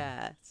now.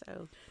 Yeah.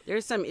 So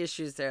there's some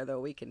issues there, though,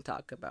 we can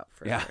talk about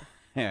further.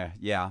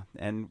 Yeah,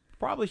 and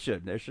probably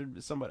should. There should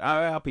be somebody.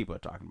 People are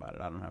talking about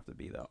it. I don't have to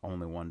be the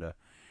only one to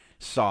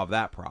solve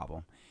that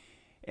problem.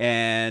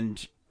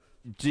 And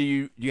do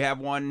you have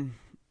one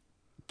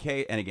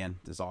case? And again,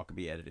 this all could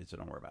be edited, so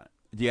don't worry about it.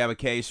 Do you have a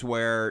case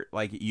where,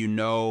 like,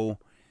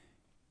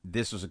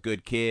 this was a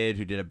good kid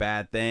who did a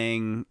bad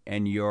thing,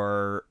 and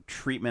your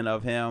treatment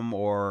of him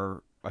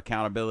or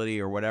accountability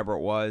or whatever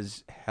it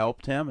was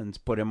helped him and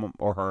put him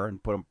or her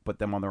and put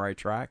them on the right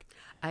track?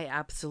 I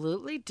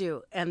absolutely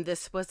do. And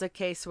this was a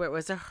case where it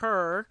was a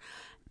her.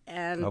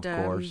 And Of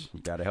course, you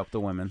got to help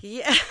the women.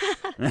 Yeah.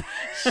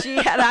 She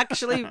had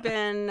actually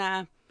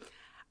been,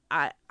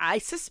 I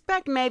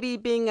suspect maybe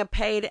being a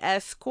paid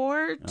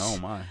escort. Oh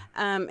my!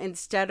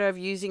 Instead of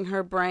using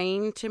her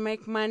brain to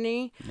make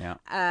money.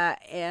 Yeah.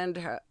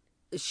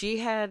 She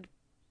had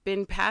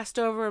been passed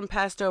over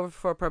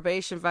for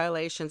probation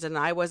violations, and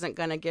I wasn't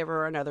going to give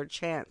her another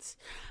chance.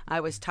 I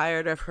was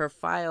tired of her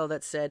file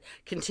that said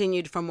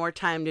continued for more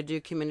time to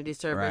do community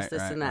service,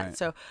 and that. Right.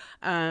 So,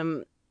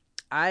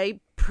 I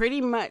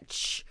pretty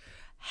much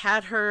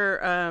had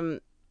her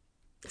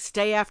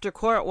stay after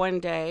court one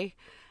day,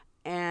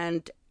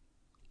 and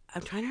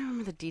I'm trying to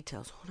remember the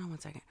details. Hold on one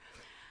second.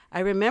 I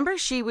remember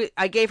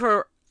I gave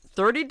her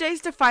 30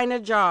 days to find a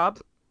job,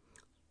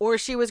 or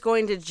she was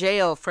going to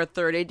jail for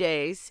 30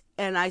 days.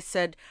 And I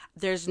said,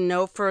 there's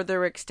no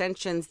further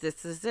extensions.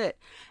 This is it.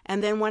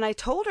 And then when I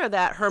told her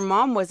that, her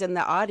mom was in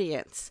the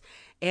audience,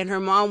 and her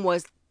mom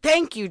was,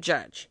 "Thank you,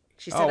 Judge."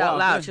 She said out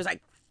loud. Good. She was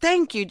like,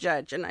 "Thank you,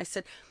 Judge." And I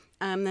said,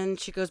 then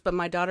she goes, "But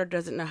my daughter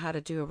doesn't know how to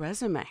do a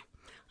resume."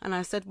 And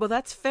I said, "Well,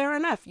 that's fair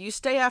enough. You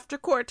stay after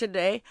court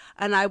today,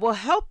 and I will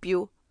help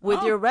you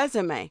with your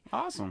resume."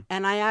 Awesome.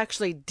 And I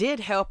actually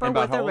did help her And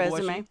about with how a old was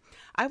resume. she?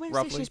 I wouldn't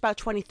say Roughly? she's about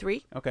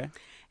 23. Okay.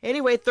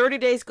 Anyway, 30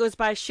 days goes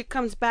by. She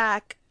comes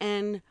back,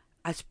 and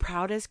as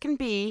proud as can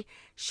be,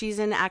 she's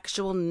in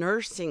actual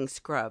nursing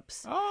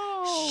scrubs.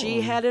 Oh.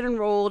 She had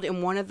enrolled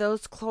in one of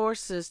those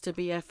courses to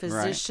be a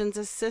physician's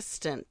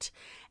assistant.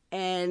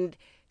 And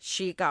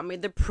she got me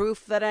the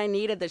proof that I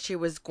needed, that she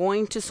was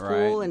going to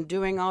school Right. and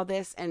doing all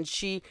this. And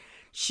she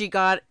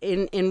got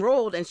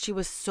enrolled, and she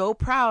was so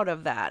proud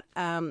of that.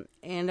 And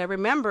I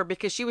remember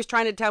because she was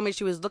trying to tell me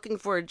she was looking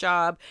for a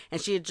job,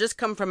 and she had just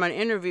come from an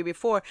interview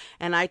before.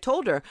 And I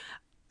told her,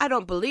 "I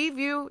don't believe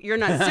you. You're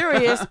not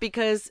serious."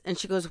 And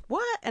she goes,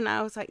 "What?" And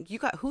I was like, "You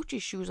got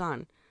hoochie shoes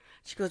on."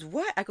 She goes,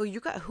 "What?" I go, "You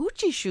got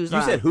hoochie shoes on."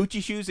 You said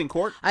hoochie shoes in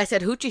court? I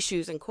said hoochie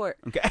shoes in court.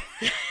 Okay.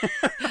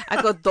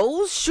 I go,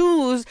 "Those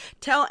shoes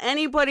tell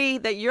anybody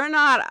that you're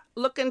not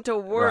looking to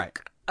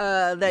work,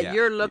 that Yeah.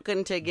 you're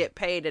looking to get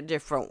paid a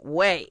different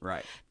way.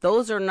 Right.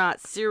 Those are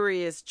not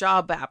serious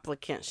job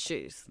applicant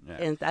shoes." Yeah.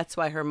 And that's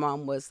why her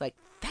mom was like,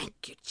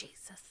 "Thank you,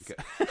 Jesus."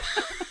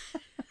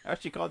 Oh,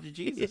 she called you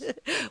Jesus.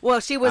 Well,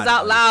 she was I'm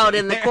out loud kidding.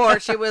 in the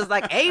court. She was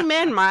like,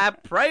 "Amen, my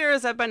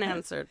prayers have been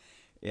answered."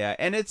 Yeah,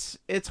 and it's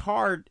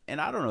hard, and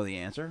I don't know the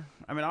answer.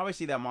 I mean,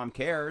 obviously that mom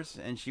cares,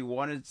 and she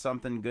wanted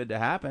something good to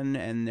happen,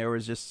 and there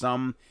was just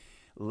some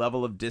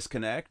level of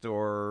disconnect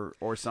or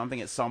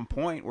something at some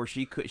point where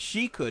she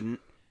couldn't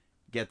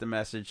get the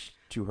message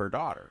to her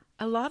daughter.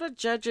 A lot of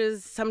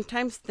judges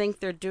sometimes think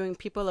they're doing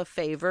people a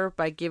favor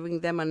by giving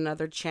them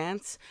another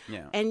chance.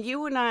 Yeah. And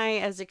you and I,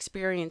 as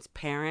experienced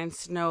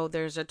parents, know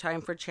there's a time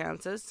for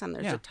chances and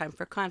there's Yeah. a time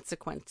for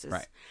consequences.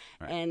 Right.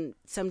 And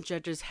some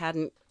judges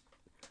hadn't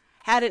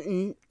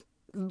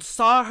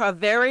saw a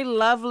very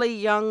lovely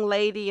young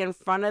lady in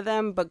front of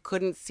them, but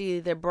couldn't see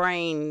the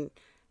brain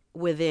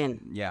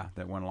within. Yeah,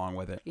 that went along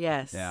with it.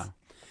 Yes. Yeah.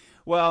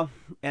 Well,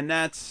 and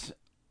that's,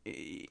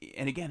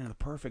 and again, in a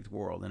perfect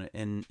world,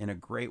 in a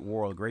great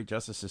world, great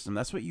justice system,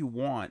 that's what you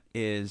want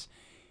is,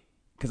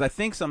 because I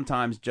think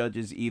sometimes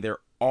judges either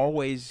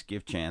always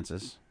give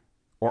chances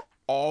or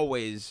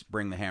always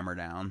bring the hammer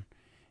down,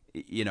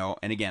 you know,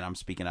 and again, I'm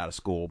speaking out of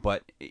school,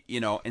 but, you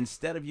know,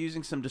 instead of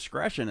using some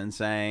discretion and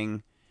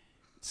saying,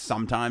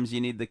 sometimes you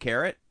need the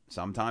carrot,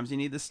 sometimes you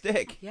need the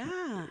stick. Yeah.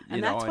 You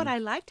And know, that's what I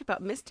liked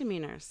about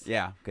misdemeanors.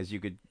 Yeah, because you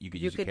could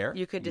use a carrot.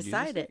 You could use a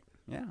decide stick. it.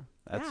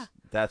 Yeah,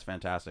 that's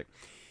fantastic.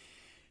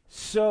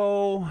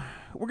 So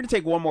we're going to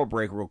take one more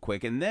break real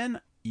quick, and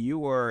then you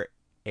were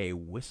a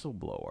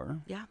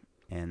whistleblower. Yeah.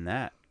 And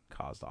that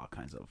caused all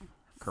kinds of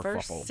kerfuffle.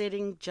 First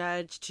sitting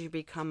judge to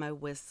become a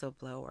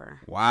whistleblower.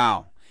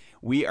 Wow.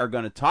 We are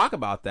going to talk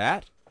about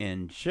that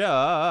in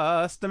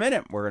just a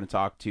minute. We're going to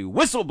talk to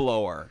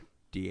whistleblower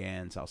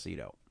Deann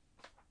Salcido.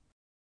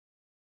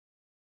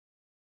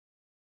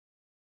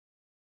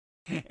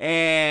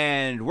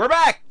 And we're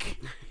back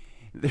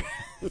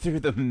through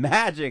the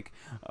magic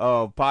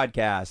of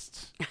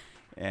podcasts.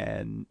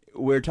 And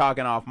we're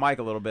talking off mic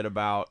a little bit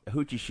about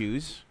hoochie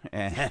shoes,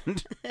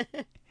 and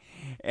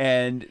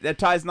and that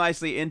ties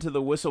nicely into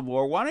the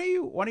whistleblower. Why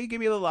don't you give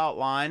me a little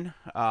outline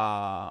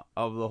of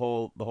the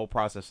whole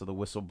process of the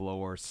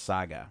whistleblower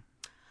saga?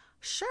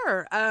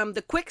 Sure.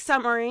 The quick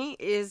summary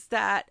is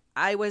that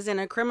I was in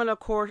a criminal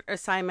court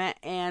assignment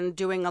and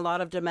doing a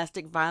lot of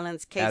domestic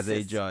violence cases. As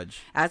a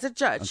judge. As a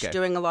judge, Okay.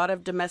 doing a lot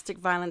of domestic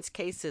violence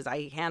cases.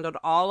 I handled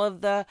all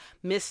of the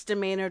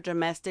misdemeanor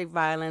domestic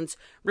violence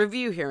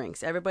review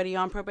hearings. Everybody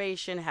on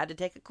probation had to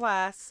take a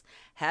class,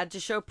 had to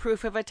show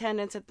proof of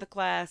attendance at the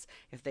class.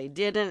 If they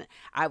didn't,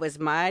 it was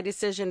my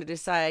decision to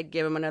decide,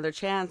 give them another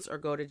chance or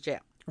go to jail.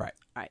 Right.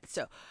 All right,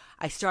 so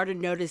I started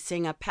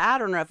noticing a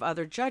pattern of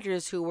other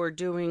judges who were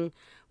doing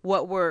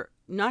what were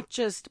not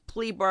just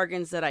plea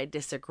bargains that I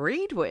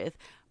disagreed with,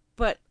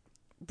 but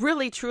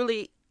really,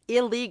 truly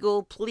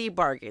illegal plea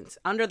bargains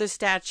under the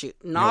statute,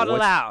 not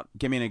allowed.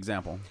 Give me an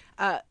example.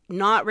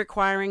 Not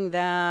requiring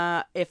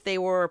them, if they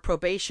were a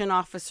probation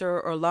officer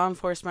or law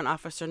enforcement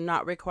officer,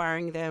 not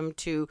requiring them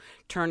to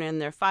turn in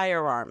their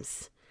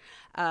firearms.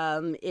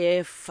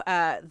 If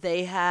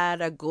they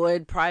had a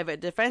good private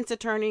defense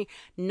attorney,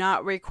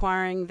 not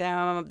requiring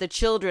them, the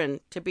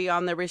children, to be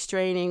on the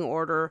restraining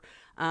order.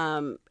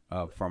 From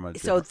a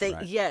So different-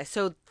 right. yeah,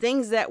 so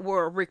things that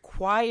were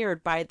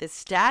required by the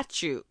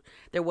statute,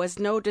 there was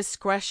no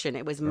discretion.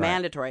 It was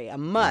mandatory, a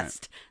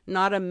must,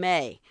 not a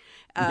may.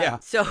 Yeah.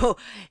 So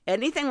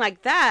anything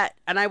like that,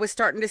 and I was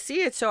starting to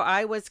see it, so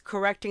I was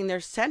correcting their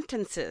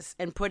sentences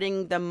and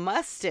putting the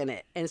must in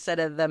it instead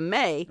of the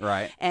may.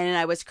 Right. And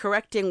I was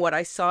correcting what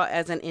I saw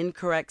as an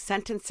incorrect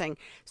sentencing.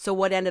 So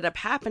what ended up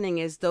happening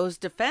is those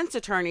defense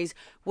attorneys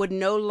would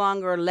no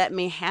longer let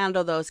me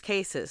handle those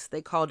cases.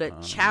 They called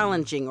it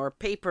challenging or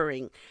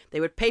papering. They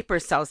would paper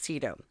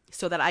Salcido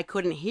so that I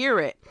couldn't hear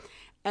it.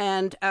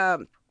 And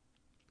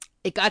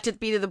it got to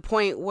be to the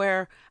point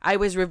where I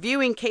was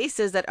reviewing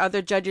cases that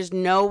other judges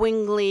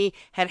knowingly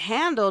had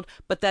handled,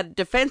 but that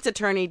defense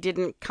attorney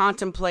didn't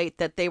contemplate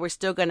that they were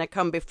still going to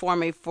come before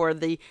me for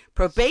the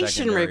probation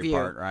Secondary review.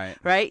 part, right.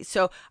 Right.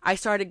 So I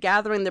started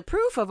gathering the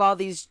proof of all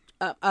these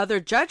other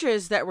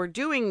judges that were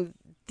doing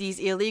these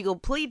illegal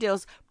plea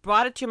deals,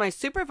 brought it to my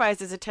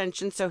supervisor's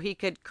attention so he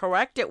could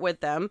correct it with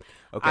them.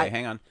 Okay,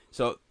 hang on.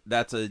 So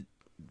that's the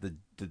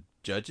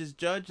judge's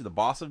judge, the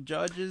boss of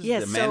judges,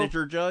 Yes, the so-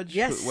 manager judge?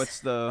 yes.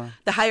 What's the...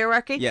 The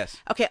hierarchy? Yes.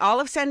 Okay,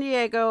 all of San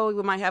Diego,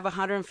 we might have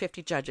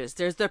 150 judges.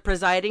 There's the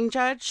presiding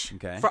judge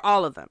Okay. for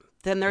all of them.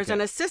 Then there's Okay.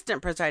 an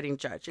assistant presiding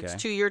judge. It's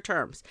Okay. 2-year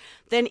terms.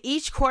 Then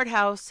each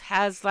courthouse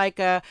has like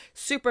a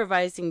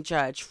supervising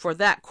judge for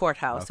that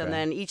courthouse. Okay. And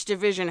then each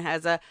division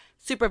has a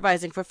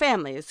supervising for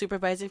family, a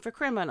supervising for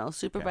criminal,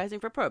 supervising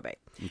for probate.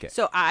 Okay.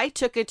 So I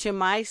took it to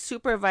my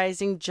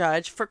supervising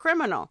judge for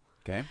criminal.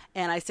 Okay.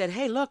 And I said,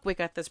 hey, look, we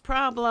got this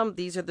problem.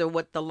 These are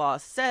what the law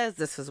says.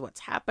 This is what's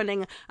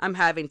happening. I'm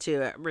having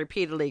to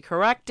repeatedly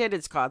correct it.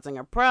 It's causing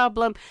a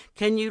problem.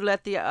 Can you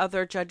let the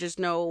other judges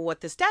know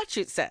what the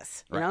statute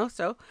says? You know,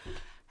 so,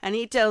 and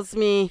he tells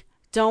me,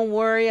 don't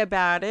worry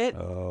about it.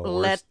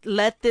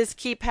 Let this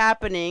keep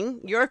happening.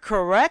 You're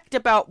correct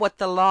about what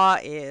the law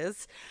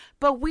is,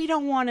 but we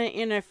don't want to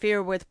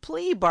interfere with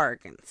plea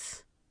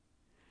bargains.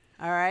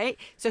 All right.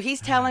 So he's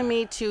telling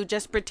me to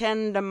just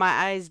pretend that my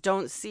eyes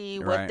don't see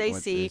what they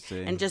see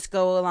and just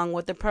go along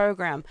with the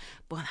program.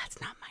 Well,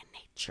 that's not my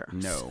nature.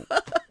 No.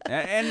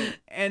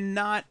 and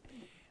not,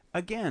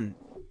 again,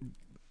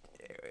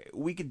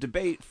 we could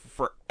debate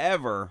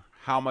forever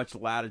how much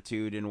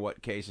latitude in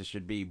what cases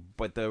should be,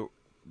 but the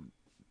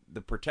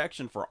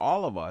protection for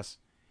all of us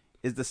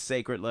is the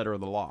sacred letter of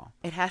the law.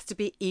 It has to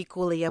be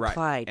equally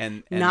applied,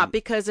 and not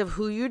because of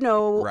who you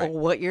know Right. or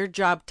what your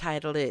job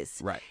title is.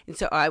 Right. And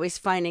so I was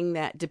finding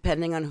that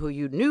depending on who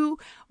you knew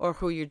or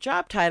who your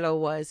job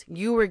title was,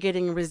 you were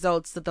getting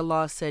results that the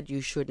law said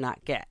you should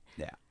not get.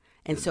 Yeah.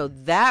 And so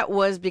that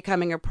was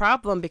becoming a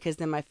problem because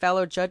then my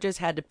fellow judges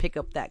had to pick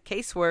up that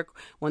casework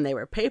when they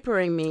were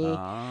papering me,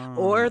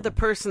 or the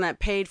person that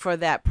paid for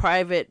that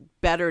private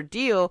better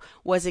deal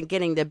wasn't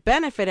getting the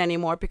benefit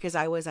anymore because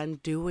I was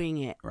undoing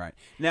it. Right.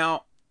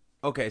 Now,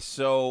 okay,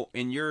 so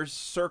in your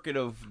circuit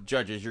of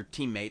judges, your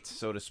teammates,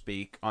 so to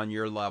speak, on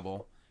your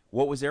level,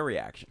 what was their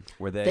reaction?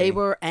 Were they... They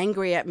were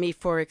angry at me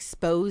for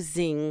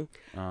exposing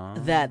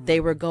that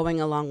they were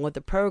going along with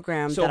the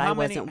program So that how I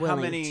many, wasn't willing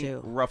how many to.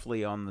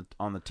 roughly on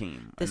the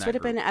team? This would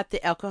have been at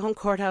the El Cajon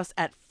courthouse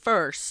at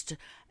first,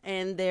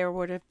 and there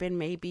would have been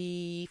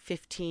maybe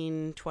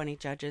 15, 20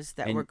 judges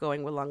that were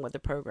going along with the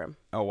program.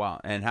 Oh, wow.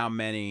 And how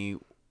many...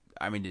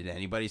 I mean, did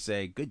anybody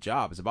say, good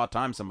job, it's about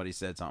time somebody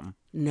said something?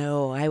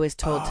 No, I was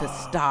told to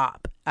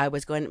stop.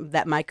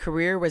 That my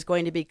career was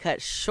going to be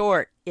cut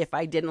short if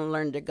I didn't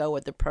learn to go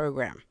with the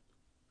program.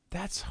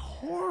 That's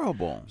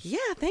horrible.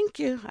 Yeah, thank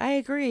you. I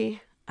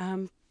agree.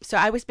 So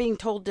I was being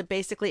told to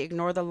basically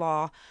ignore the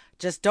law.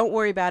 Just don't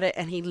worry about it.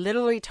 And he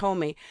literally told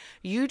me,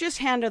 you just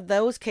handle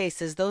those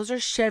cases. Those are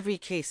Chevy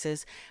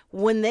cases.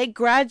 When they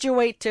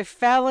graduate to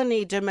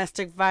felony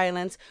domestic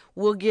violence,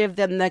 we'll give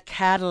them the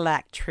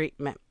Cadillac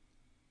treatment.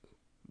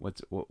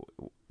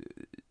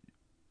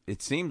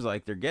 It seems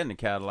like they're getting a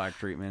Cadillac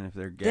treatment if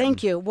they're getting...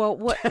 Thank you. Well,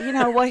 what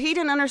he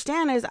didn't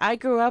understand is I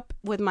grew up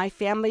with my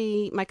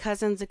family, my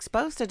cousins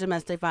exposed to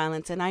domestic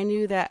violence, and I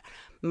knew that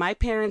my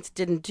parents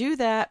didn't do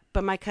that,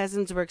 but my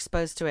cousins were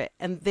exposed to it,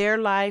 and their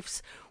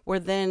lives were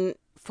then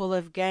full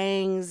of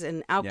gangs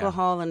and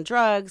alcohol and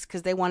drugs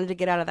because they wanted to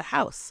get out of the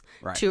house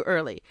too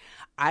early.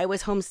 I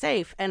was home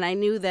safe, and I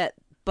knew that.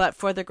 But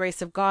for the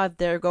grace of God,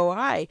 there go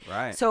I.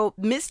 Right. So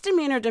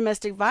misdemeanor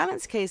domestic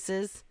violence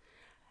cases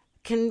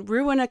can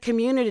ruin a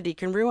community,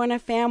 can ruin a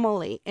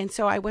family. And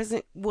so I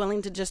wasn't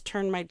willing to just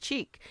turn my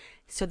cheek.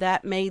 So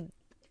that made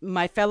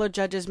my fellow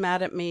judges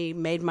mad at me,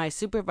 made my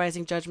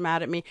supervising judge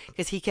mad at me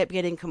because he kept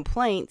getting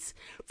complaints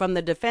from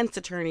the defense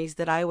attorneys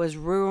that I was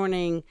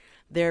ruining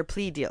their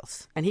plea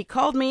deals. And he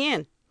called me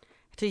in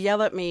to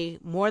yell at me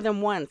more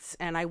than once,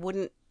 and I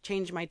wouldn't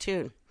change my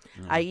tune.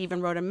 I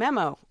even wrote a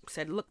memo,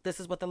 said, look, this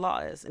is what the law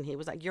is. And he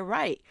was like, you're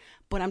right,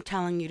 but I'm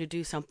telling you to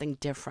do something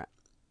different.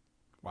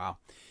 Wow.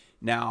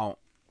 Now,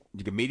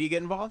 did the media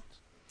get involved?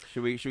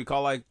 Should we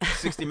call like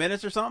 60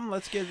 Minutes or something?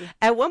 Let's get...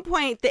 At one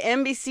point, the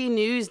NBC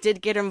News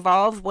did get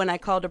involved when I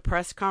called a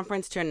press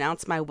conference to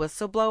announce my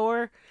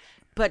whistleblower.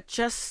 But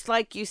just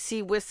like you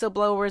see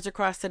whistleblowers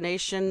across the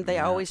nation, they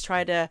always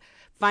try to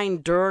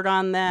find dirt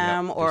on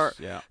them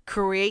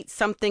create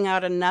something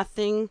out of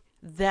nothing.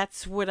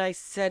 That's what I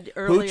said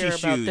earlier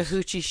Hoochie about shoes. the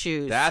hoochie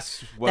shoes.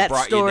 That's what that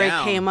brought story you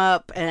down. came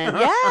up, and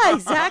yeah,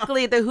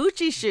 exactly, the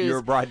hoochie shoes. You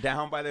were brought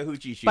down by the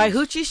hoochie shoes. By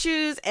hoochie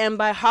shoes and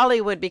by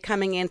Hollywood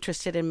becoming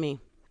interested in me.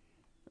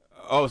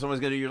 Oh,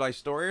 someone's gonna do your life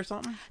story or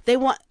something? They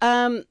want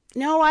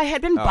no, I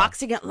had been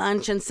boxing at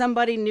lunch and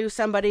somebody knew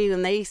somebody,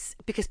 and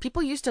because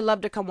people used to love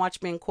to come watch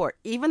me in court,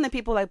 even the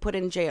people I put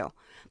in jail.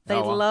 They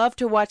love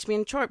to watch me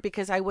in court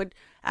because I would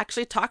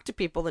actually talk to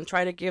people and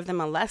try to give them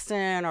a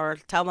lesson or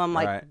tell them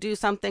do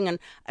something, and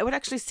I would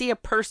actually see a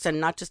person,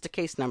 not just a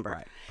case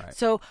number. Right.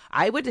 So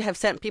I would have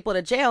sent people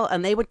to jail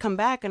and they would come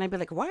back and I'd be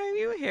like, why are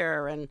you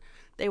here? And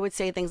they would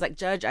say things like,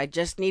 Judge, I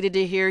just needed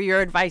to hear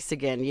your advice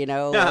again,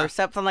 or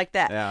something like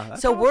that. Yeah,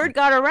 so word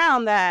got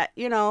around that,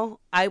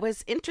 I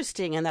was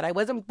interesting and that I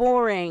wasn't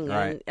boring.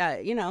 Right.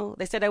 And,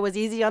 they said I was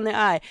easy on the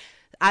eye.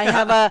 I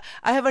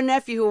have a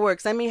nephew who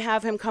works. Let me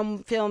have him come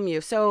film you.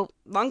 So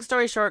long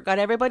story short, got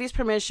everybody's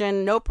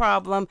permission, no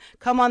problem.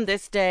 Come on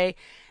this day.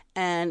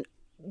 And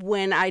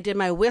when I did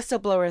my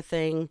whistleblower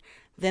thing,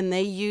 then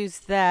they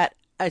used that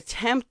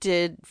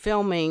attempted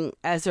filming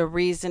as a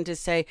reason to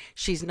say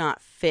she's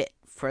not fit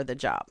for the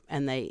job.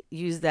 And they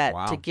used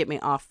that to get me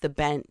off the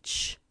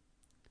bench.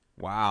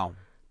 Wow.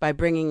 By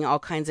bringing all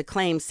kinds of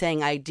claims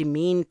saying I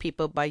demeaned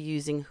people by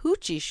using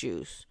hoochie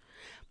shoes.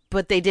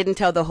 But they didn't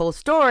tell the whole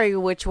story,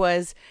 which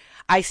was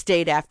I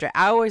stayed after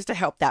hours to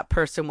help that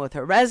person with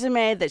her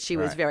resume, that she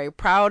was very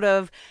proud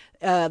of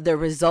the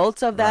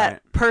results of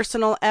that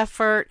personal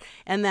effort,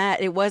 and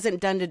that it wasn't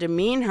done to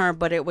demean her,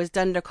 but it was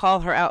done to call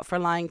her out for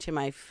lying to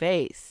my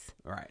face.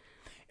 Right.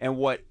 And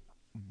what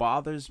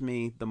bothers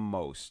me the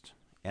most,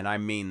 and I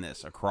mean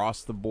this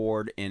across the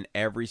board in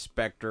every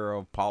specter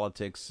of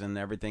politics and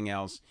everything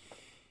else,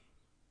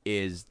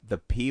 is the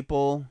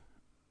people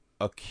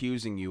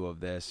accusing you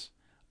of this,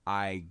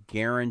 I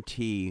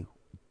guarantee,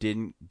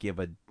 didn't give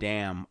a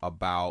damn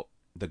about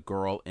the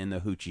girl in the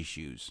hoochie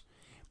shoes.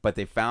 But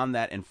they found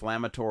that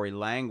inflammatory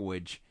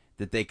language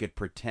that they could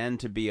pretend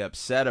to be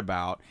upset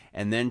about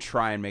and then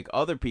try and make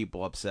other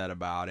people upset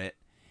about it.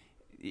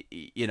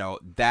 You know,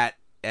 that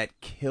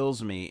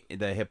kills me,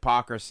 the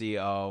hypocrisy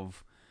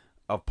of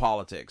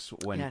politics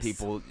when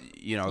people,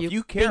 you know, if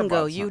you care bingo,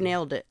 about something. you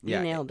nailed it. You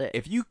nailed it.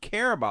 If you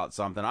care about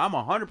something, I'm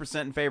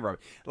 100% in favor of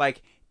it.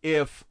 Like,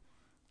 if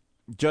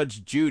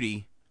Judge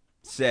Judy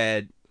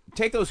said,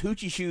 take those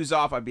hoochie shoes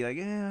off, I'd be like,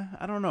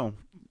 I don't know.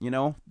 You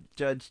know,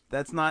 Judge,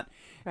 that's not,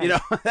 you know,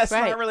 that's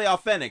not really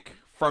authentic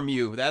from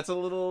you. That's a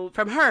little...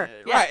 From her.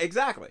 Right,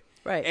 exactly.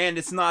 Right. And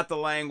it's not the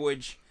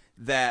language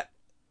that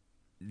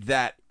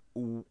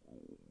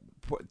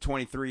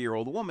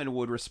 23-year-old woman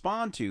would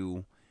respond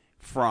to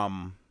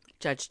from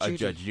Judge a Judy.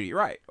 Judge Judy,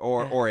 right?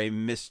 Or a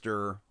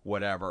Mr.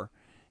 whatever,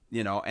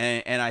 you know.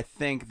 And I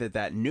think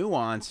that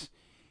nuance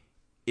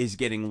is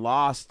getting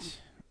lost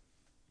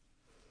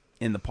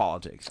in the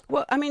politics.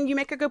 Well, I mean, you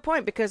make a good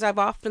point, because I've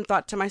often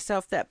thought to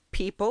myself that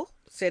people,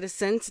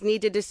 citizens,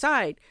 need to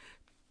decide.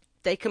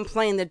 They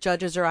complain that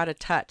judges are out of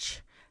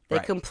touch. They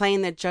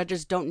complain that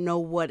judges don't know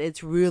what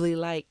it's really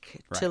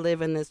like to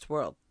live in this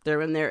world.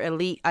 They're in their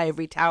elite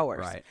ivory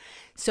towers. Right.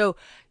 So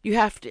you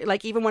have to,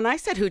 like, even when I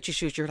said hoochie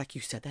shoes, you're like,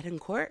 you said that in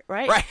court,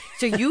 right?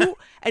 So you,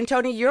 and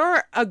Tony,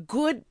 you're a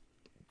good,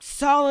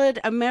 solid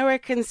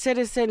American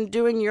citizen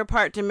doing your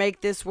part to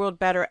make this world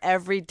better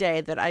every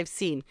day that I've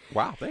seen.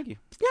 Wow, thank you.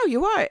 No,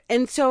 you are.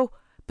 And so,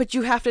 but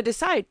you have to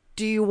decide,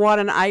 do you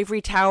want an ivory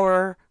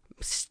tower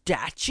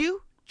statue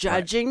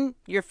judging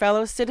your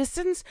fellow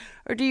citizens?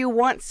 Or do you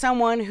want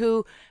someone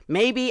who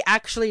maybe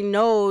actually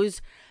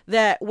knows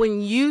that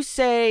when you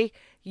say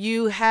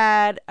you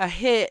had a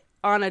hit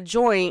on a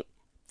joint,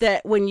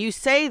 that when you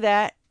say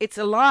that, it's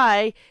a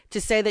lie to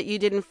say that you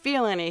didn't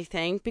feel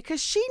anything,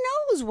 because she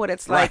knows what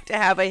it's like to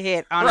have a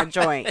hit on a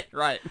joint.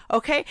 Right.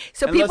 Okay?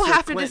 So Unless people you're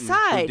have to Clinton,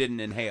 decide. who didn't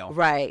inhale.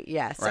 Right.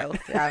 Yeah. So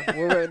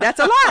that's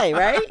a lie,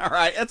 right?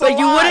 Right. That's but a lie.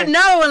 you wouldn't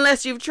know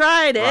unless you've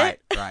tried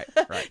it. Right.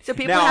 So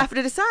people Now, have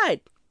to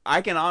decide.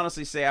 I can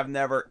honestly say I've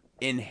never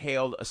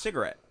inhaled a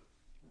cigarette,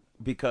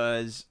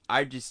 because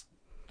I just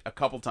a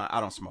couple times,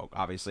 I don't smoke,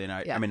 obviously, and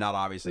I mean, not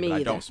obviously, but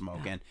I don't smoke.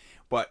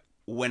 But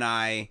when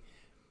I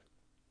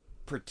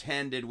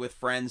pretended with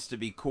friends to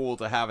be cool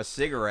to have a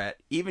cigarette,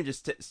 even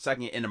just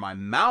sucking it into my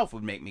mouth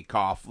would make me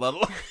cough, let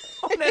alone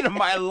into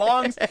my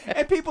lungs.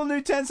 And people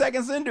knew 10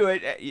 seconds into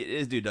it,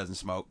 this dude doesn't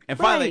smoke. And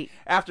finally,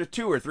 after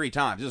 2 or 3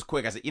 times, just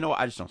quick, I said, you know what,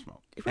 I just don't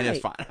smoke. And it's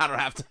fine. I don't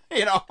have to,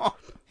 you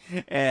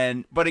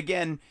know. But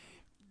again,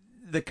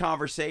 the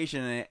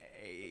conversation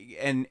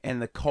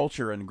and the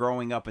culture and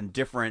growing up in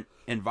different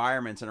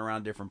environments and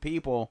around different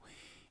people,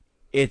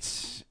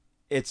 it's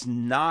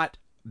not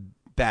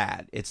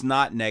bad. It's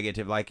not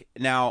negative. Like,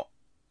 now,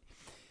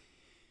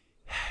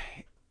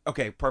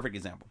 okay, perfect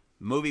example.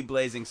 Movie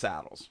Blazing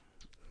Saddles.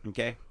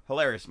 Okay?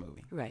 Hilarious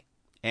movie. Right.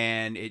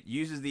 And it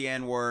uses the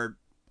N-word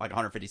like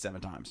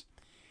 157 times.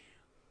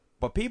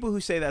 But people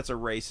who say that's a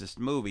racist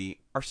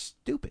movie are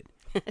stupid,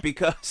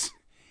 because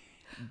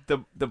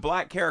the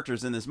black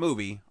characters in this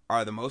movie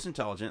are the most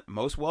intelligent,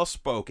 most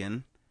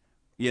well-spoken,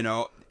 you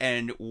know,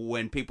 and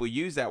when people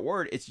use that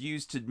word, it's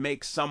used to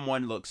make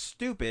someone look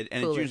stupid,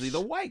 and Foolish. it's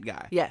usually the white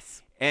guy.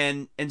 Yes.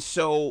 And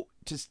so,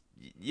 just,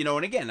 you know,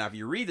 and again, now if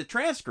you read the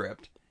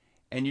transcript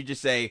and you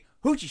just say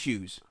hoochie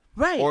shoes,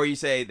 right, or you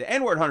say the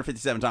N-word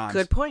 157 times,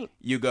 good point,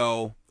 you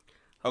go,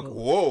 okay,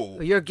 whoa,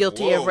 you're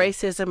guilty of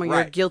racism, or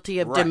you're guilty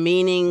of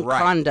demeaning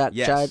conduct,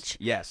 Judge.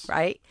 Yes.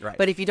 Right.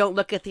 But if you don't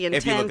look at the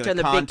intent and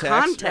the big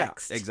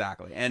context,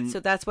 exactly. And so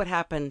that's what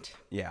happened.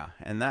 Yeah,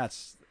 and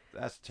that's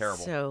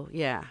terrible. So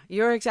yeah,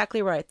 you're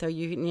exactly right, though.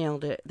 You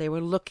nailed it. They were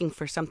looking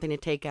for something to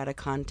take out of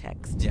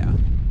context. Yeah.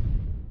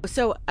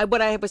 So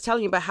what I was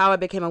telling you about how I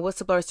became a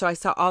whistleblower, so I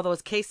saw all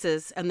those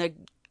cases, and the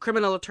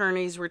criminal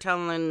attorneys were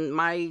telling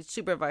my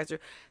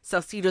supervisor,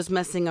 Salcido's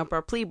messing up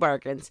our plea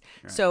bargains.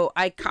 Right. So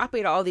I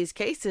copied all these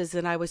cases,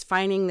 and I was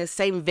finding the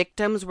same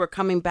victims were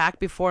coming back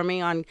before me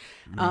on,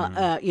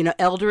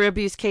 elder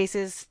abuse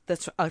cases.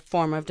 That's a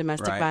form of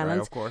domestic violence.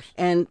 Right, of course.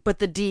 But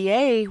the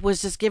DA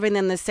was just giving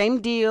them the same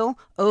deal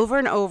over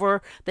and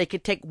over. They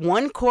could take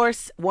one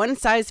course, one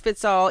size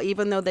fits all,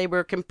 even though they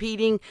were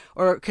competing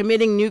or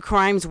committing new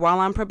crimes while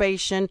on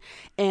probation.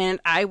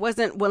 And I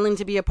wasn't willing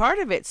to be a part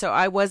of it, so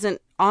I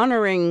wasn't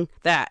honoring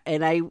that,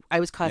 and I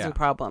was causing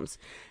problems.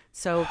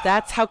 So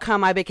that's how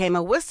come I became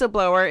a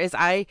whistleblower, is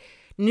I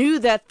knew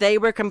that they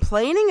were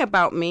complaining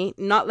about me,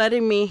 not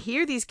letting me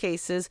hear these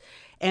cases,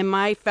 and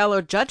my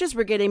fellow judges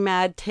were getting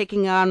mad,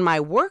 taking on my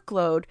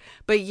workload,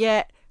 but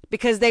yet,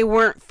 because they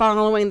weren't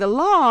following the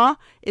law,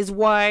 is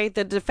why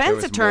the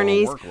defense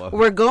attorneys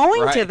were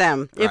going to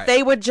them. If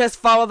they would just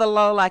follow the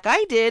law like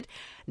I did,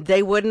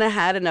 they wouldn't have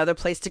had another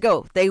place to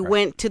go. They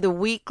went to the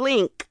weak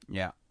link.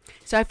 Yeah.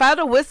 So I filed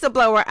a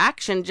whistleblower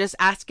action, just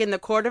asking the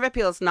Court of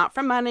Appeals, not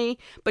for money,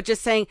 but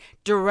just saying,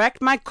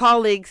 direct my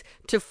colleagues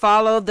to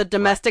follow the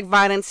domestic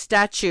violence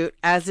statute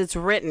as it's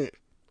written.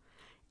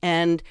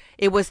 And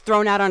it was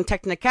thrown out on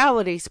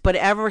technicalities, but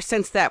ever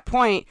since that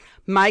point,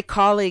 my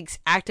colleagues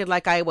acted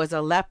like I was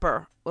a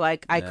leper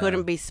Like I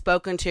couldn't be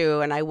spoken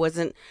to, and I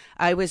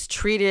was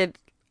treated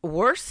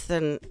worse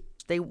than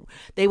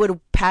they would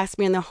pass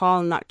me in the hall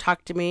and not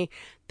talk to me.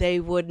 They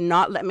would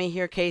not let me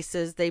hear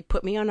cases. They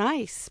put me on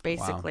ice,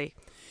 basically.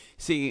 Wow.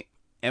 See,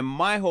 and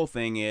my whole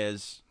thing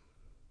is,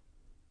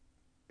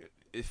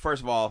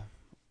 first of all,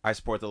 I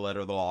support the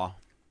letter of the law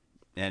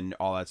and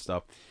all that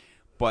stuff.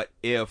 But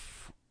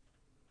if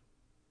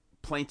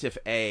plaintiff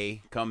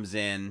A comes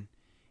in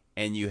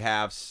and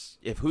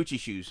if Hoochie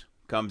Shoes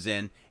comes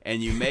in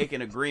and you make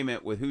an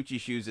agreement with Hoochie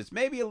Shoes, it's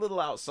maybe a little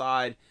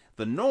outside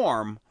the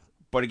norm,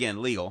 but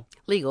again, legal.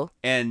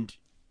 And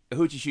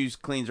Hoochie Shoes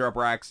cleans up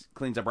racks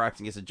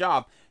and gets a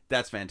job,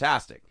 that's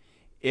fantastic.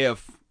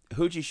 If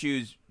Hoochie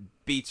Shoes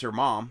beats her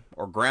mom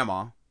or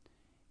grandma,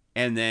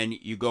 and then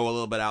you go a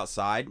little bit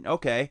outside,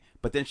 okay,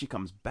 but then she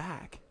comes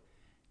back.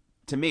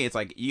 To me, it's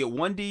like, you get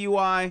one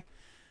DUI,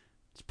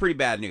 it's pretty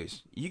bad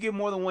news. You get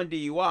more than one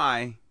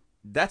DUI,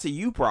 that's a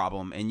you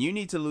problem, and you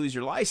need to lose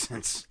your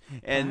license.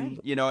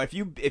 And,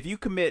 if you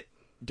commit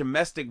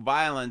domestic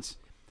violence,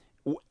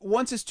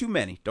 once is too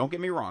many. Don't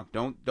get me wrong.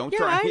 Don't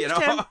try. I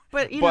understand.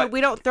 But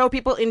we don't throw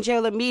people in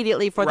jail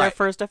immediately for their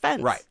first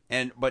offense. Right.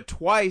 But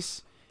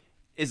twice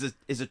is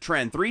a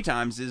trend. 3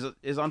 times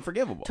is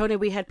unforgivable. Tony,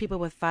 we had people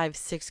with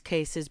 5-6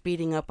 cases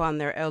beating up on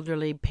their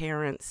elderly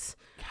parents.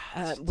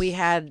 We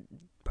had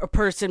a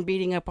person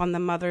beating up on the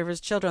mother of his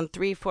children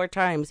 3-4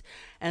 times.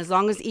 And as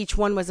long as each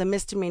one was a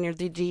misdemeanor,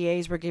 the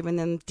DAs were giving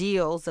them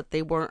deals that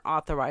they weren't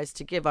authorized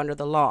to give under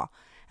the law.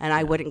 And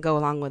I wouldn't go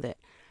along with it.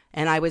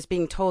 And I was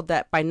being told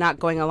that by not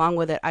going along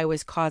with it, I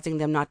was causing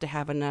them not to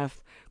have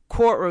enough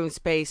courtroom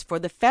space for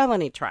the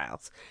felony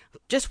trials.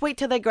 Just wait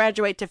till they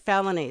graduate to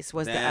felonies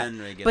by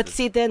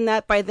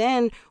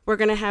then we're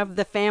going to have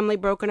the family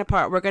broken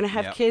apart. We're going to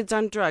have kids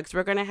on drugs.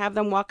 We're going to have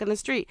them walk in the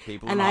street.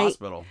 People in the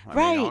hospital.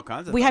 All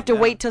kinds of we stuff, have to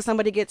wait till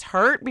somebody gets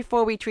hurt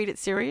before we treat it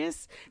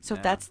serious. So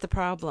that's the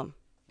problem.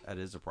 That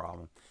is a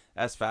problem.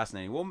 That's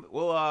fascinating.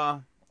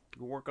 We'll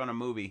work on a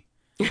movie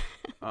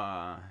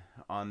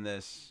on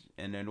this,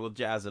 and then we'll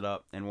jazz it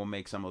up, and we'll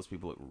make some of those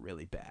people look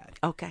really bad.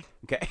 Okay.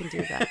 I can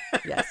do that.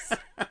 Yes.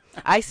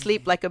 I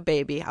sleep like a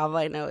baby. All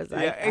I know is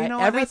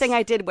everything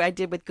I did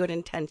with good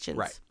intentions.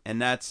 Right.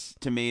 And that's,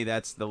 to me,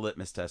 that's the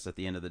litmus test at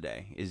the end of the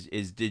day.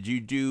 Is did you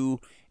do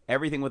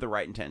everything with the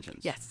right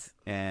intentions? Yes.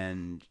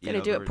 And did I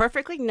do it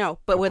perfectly? No.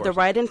 But with the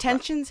right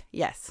intentions? Right.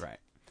 Yes. Right.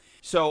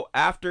 So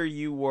after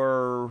you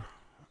were,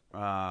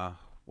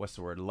 what's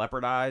the word?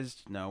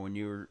 Leopardized? No, when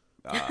you were...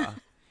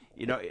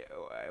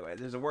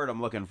 there's a word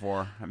I'm looking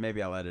for.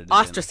 Maybe I'll edit it.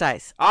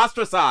 Ostracized.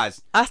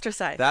 Ostracized.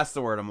 That's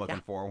the word I'm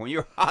looking for. When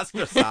you're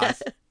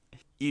ostracized,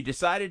 you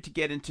decided to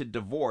get into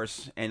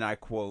divorce, and I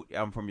quote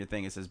from your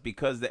thing. It says,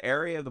 because the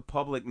area of the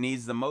public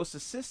needs the most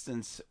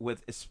assistance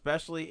with,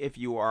 especially if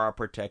you are a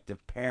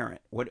protective parent.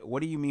 What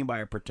do you mean by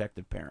a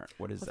protective parent?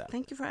 What is that?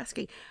 Thank you for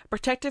asking. A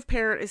protective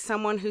parent is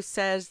someone who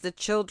says the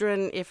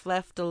children, if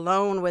left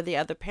alone with the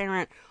other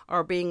parent,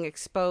 are being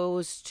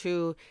exposed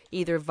to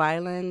either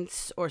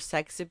violence or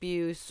sex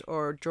abuse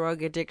or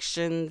drug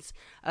addictions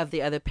of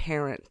the other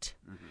parent.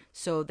 Mm-hmm.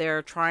 So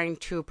they're trying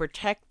to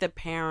protect the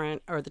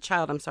parent, or the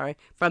child,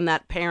 from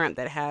that parent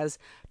that has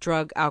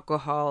drug,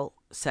 alcohol,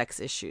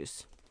 sex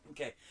issues.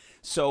 Okay.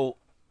 So,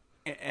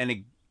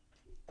 and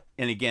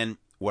again,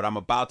 what I'm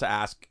about to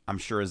ask, I'm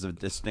sure is a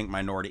distinct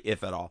minority,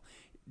 if at all.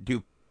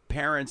 Do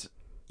parents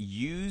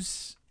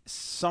use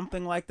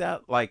something like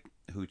that, like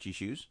Hoochie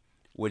Shoes?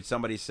 Would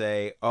somebody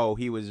say, oh,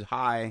 he was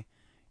high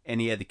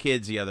and he had the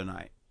kids the other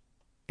night?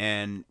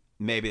 And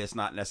maybe it's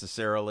not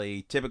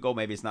necessarily typical.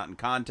 Maybe it's not in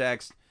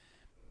context.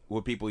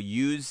 Would people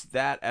use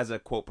that as a,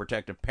 quote,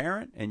 protective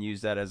parent and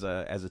use that as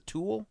a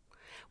tool?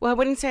 Well, I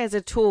wouldn't say as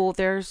a tool.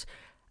 There's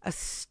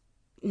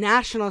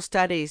national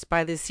studies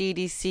by the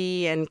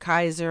CDC and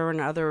Kaiser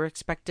and other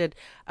respected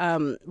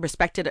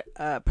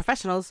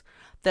professionals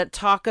that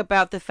talk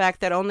about the fact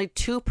that only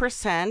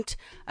 2%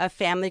 of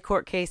family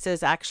court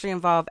cases actually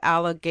involve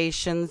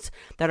allegations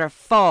that are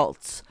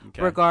false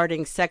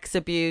regarding sex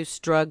abuse,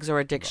 drugs, or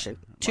addiction.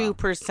 Wow.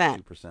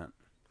 2%. 2%.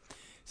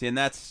 See, and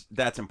that's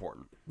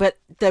important. But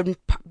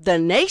the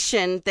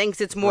nation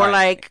thinks it's more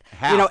like,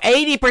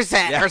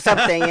 80% or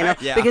something,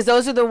 because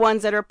those are the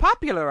ones that are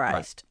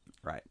popularized.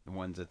 Right. The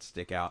ones that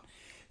stick out.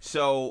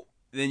 So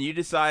then you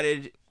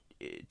decided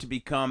to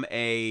become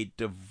a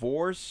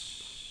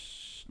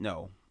divorce.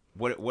 No.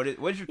 What is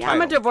your title?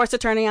 I'm a divorce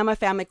attorney. I'm a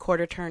family court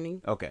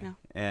attorney. Okay. No.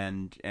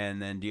 And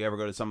then do you ever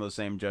go to some of those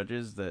same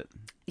judges that?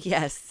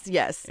 Yes.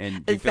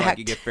 And do you feel like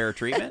you get fair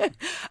treatment?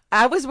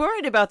 I was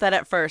worried about that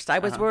at first. I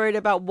was worried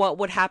about what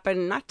would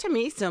happen, not to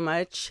me so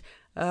much.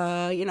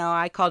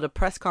 I called a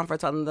press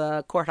conference on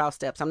the courthouse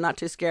steps. I'm not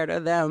too scared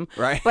of them.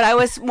 Right. But I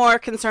was more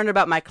concerned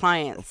about my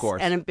clients. Of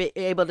course. And be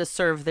able to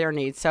serve their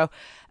needs. So,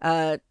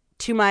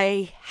 to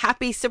my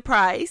happy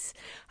surprise,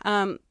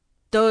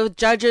 the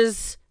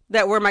judges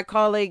that were my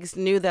colleagues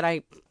knew that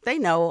I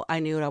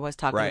knew what I was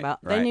talking about.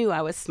 Right. They knew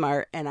I was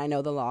smart and I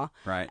know the law.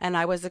 Right. And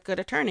I was a good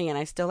attorney, and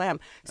I still am.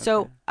 Okay.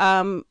 So,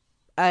 I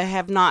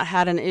have not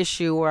had an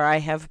issue where I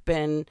have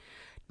been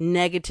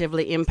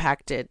negatively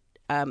impacted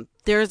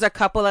There's a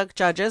couple of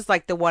judges,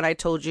 like the one I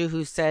told you,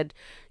 who said,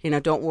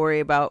 don't worry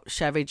about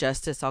Chevy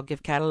justice. I'll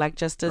give Cadillac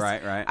justice.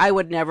 Right. I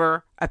would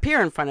never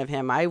appear in front of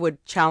him. I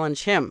would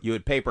challenge him. You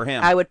would paper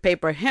him. I would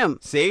paper him.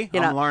 See?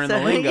 I'm learning the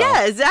lingo.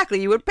 Yeah,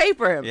 exactly. You would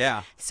paper him.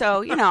 Yeah.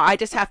 So, I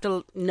just have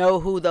to know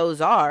who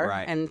those are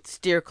and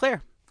steer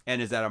clear.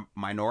 And is that a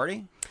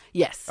minority?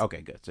 Yes.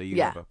 Okay, good. So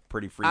you have a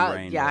pretty free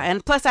reign. Yeah,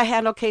 and plus I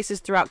handle cases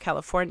throughout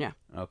California.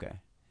 Okay.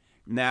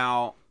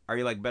 Now, are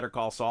you like Better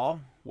Call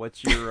Saul?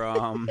 What's your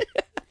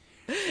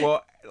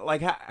well,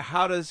 like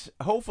how does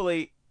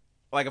hopefully,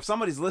 like if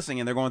somebody's listening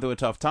and they're going through a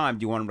tough time,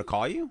 do you want them to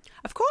call you?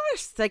 Of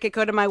course. They could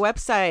go to my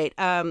website,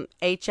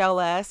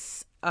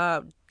 HLS-SD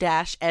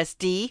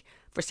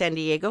for San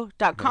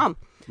Diego.com.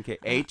 Okay,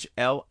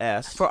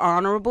 HLS. For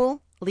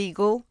Honorable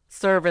Legal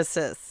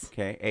Services.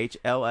 Okay,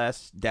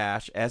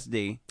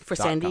 HLS-SD. For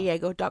San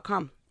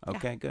Diego.com.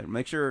 Okay, good.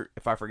 Make sure,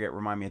 if I forget,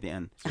 remind me at the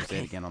end. So say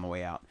it again on the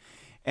way out.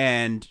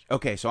 And,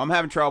 okay, so I'm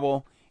having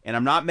trouble, and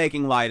I'm not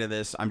making light of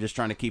this. I'm just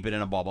trying to keep it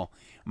in a bubble.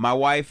 My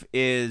wife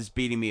is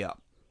beating me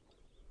up.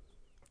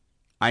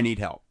 I need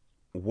help.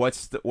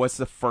 What's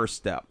the first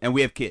step? And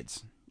we have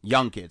kids,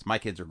 young kids. My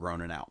kids are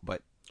grown and out,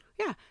 but.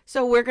 Yeah.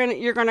 So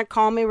you're gonna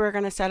call me. We're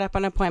gonna set up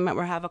an appointment.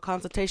 We'll have a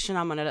consultation.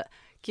 I'm gonna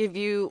give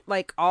you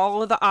like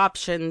all of the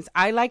options.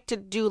 I like to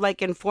do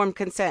like informed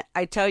consent.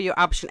 I tell you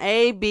option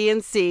A, B,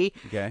 and C.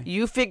 Okay.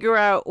 You figure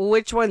out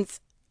which one's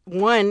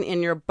one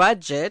in your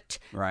budget.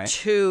 Right.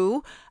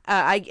 Two,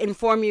 I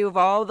inform you of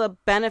all the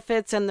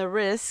benefits and the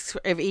risks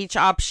of each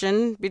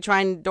option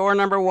between door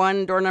number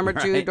 1, door number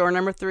 2, door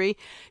number 3.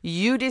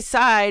 You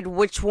decide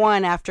which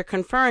one, after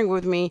conferring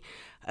with me,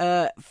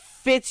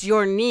 fits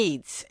your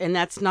needs, and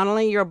that's not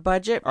only your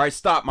budget. All right,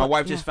 stop. My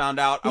wife just found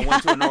out I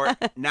went to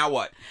now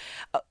what?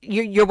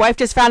 Your wife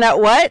just found out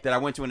what? That I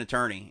went to an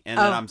attorney, and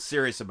that I'm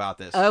serious about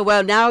this. Oh,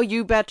 well, now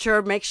you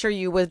better make sure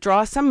you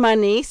withdraw some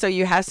money so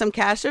you have some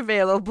cash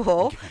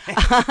available. Okay.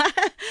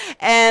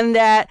 And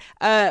that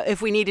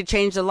if we need to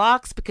change the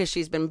locks because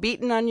she's been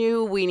beaten on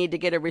you, we need to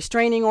get a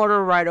restraining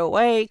order right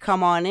away.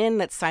 Come on in.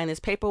 Let's sign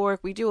this paperwork.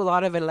 We do a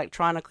lot of it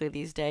electronically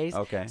these days.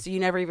 Okay. So you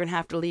never even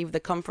have to leave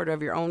the comfort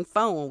of your own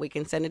phone. We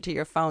can send it to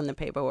your phone, the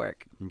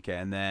paperwork. Okay,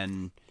 and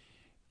then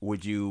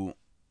would you...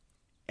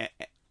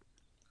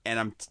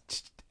 And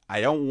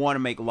I don't want to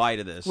make light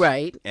of this.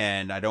 Right.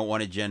 And I don't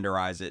want to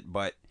genderize it,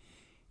 but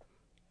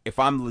if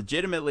I'm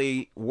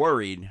legitimately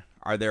worried,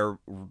 are there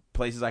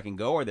places I can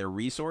go? Are there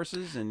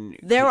resources? And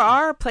there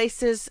are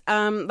places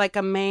like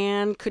a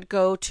man could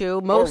go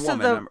to. Most of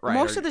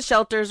the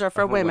shelters are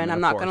for women.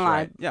 I'm not going to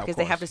lie, because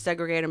they have to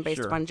segregate them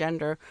based upon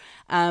gender.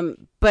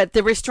 But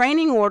the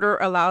restraining order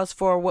allows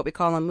for what we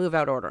call a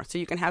move-out order, so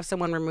you can have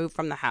someone removed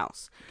from the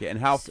house. Okay,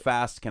 and how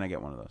fast can I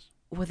get one of those?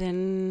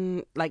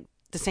 Within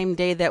the same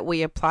day that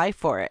we apply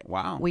for it.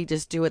 Wow. We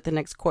just do it the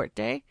next court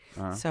day.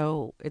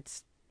 So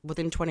it's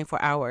within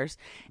 24 hours.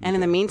 And in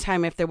the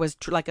meantime, if there was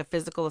like a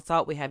physical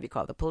assault, we have you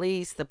call the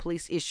police. The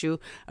police issue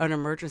an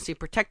emergency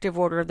protective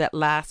order that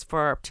lasts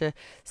for up to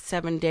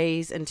 7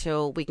 days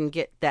until we can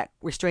get that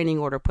restraining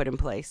order put in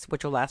place,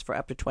 which will last for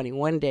up to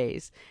 21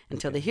 days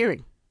until the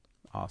hearing.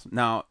 Awesome.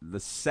 Now,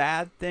 the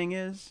sad thing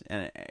is,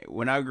 and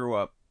when I grew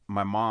up,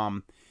 my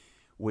mom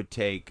would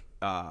take...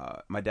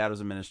 my dad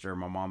was a minister.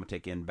 My mom would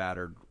take in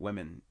battered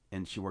women,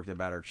 and she worked at a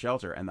battered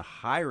shelter. And the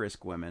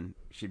high-risk women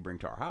she'd bring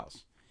to our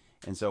house.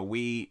 And so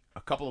we, a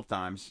couple of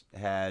times,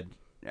 had,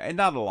 and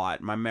not a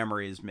lot, my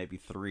memory is maybe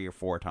 3 or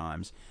 4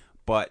 times,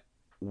 but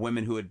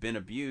women who had been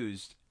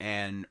abused.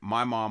 And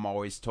my mom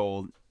always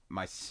told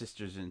my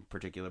sisters in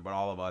particular, but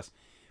all of us,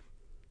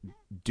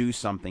 do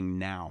something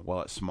now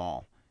while it's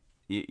small.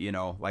 You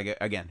know, like,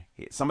 again,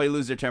 somebody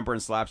loses their temper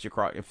and slaps you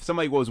across. If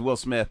somebody goes Will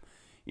Smith,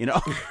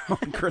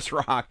 Chris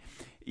Rock,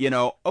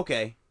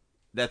 okay,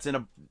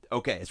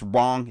 it's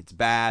wrong, it's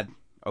bad.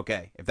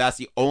 Okay, if that's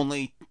the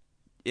only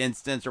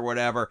instance or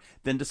whatever,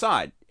 then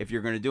decide if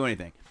you're going to do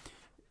anything.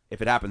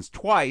 If it happens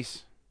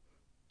twice,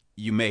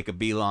 you make a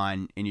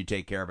beeline and you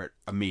take care of it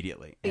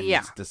immediately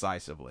and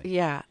decisively.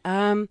 Yeah.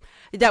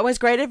 That was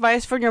great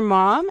advice for your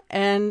mom,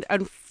 and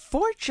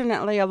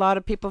unfortunately a lot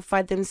of people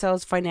find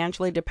themselves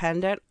financially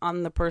dependent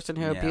on the person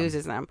who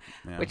abuses them,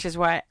 which is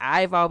why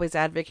I've always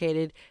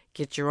advocated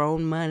get your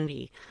own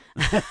money.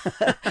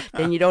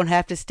 Then you don't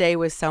have to stay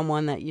with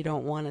someone that you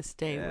don't want to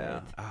stay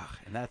with.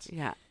 And that's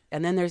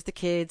and then there's the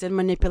kids and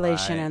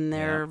manipulation, and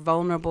they're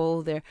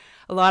vulnerable.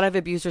 A lot of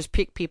abusers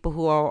pick people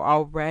who are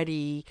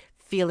already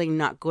feeling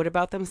not good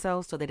about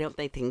themselves, so they don't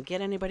think they can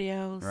get anybody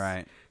else.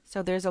 Right.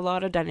 So there's a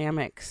lot of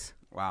dynamics.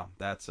 Wow,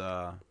 that's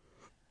awful.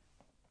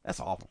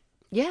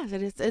 Yes,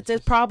 it is. It's a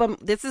problem.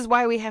 This is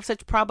why we have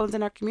such problems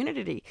in our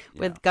community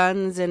with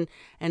guns and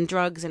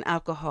drugs and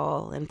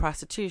alcohol and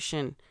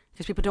prostitution,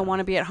 because people don't want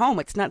to be at home.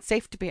 It's not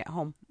safe to be at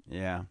home.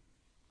 Yeah.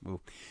 Ooh.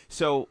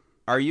 So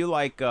Are you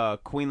like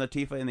Queen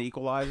Latifah in The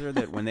Equalizer,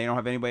 that when they don't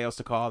have anybody else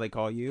to call, they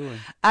call you? And...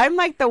 I'm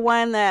like the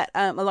one that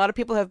a lot of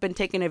people have been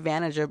taken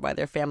advantage of by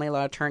their family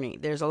law attorney.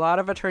 There's a lot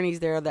of attorneys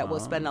there that will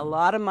spend a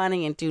lot of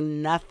money and do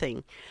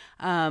nothing.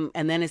 And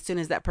then as soon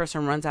as that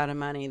person runs out of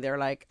money, they're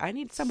like, I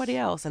need somebody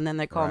else. And then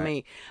they call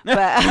me.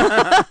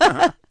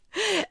 But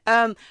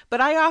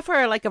but I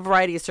offer like a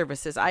variety of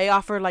services. I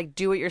offer like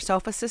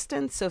do-it-yourself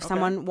assistance. So if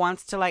someone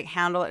wants to like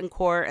handle it in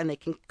court and they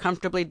can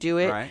comfortably do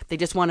it, they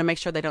just want to make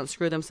sure they don't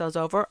screw themselves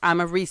over, I'm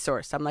a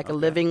resource. I'm like a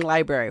living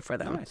library for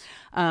them. Nice.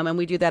 And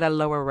we do that at a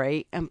lower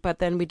rate. But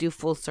then we do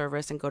full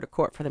service and go to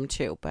court for them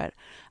too. But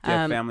do you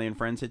have family and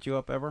friends hit you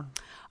up ever?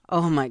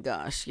 Oh my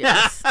gosh,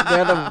 yes.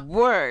 They're the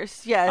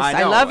worst. Yes.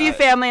 I love you,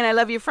 family, and I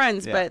love you,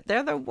 friends, but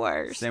they're the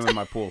worst. Same with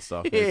my pool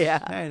stuff. Hey,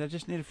 I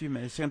just need a few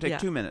minutes. It's going to take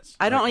 2 minutes.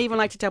 I don't even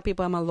like to tell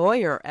people I'm a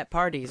lawyer at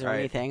parties or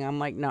anything. I'm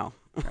like, no.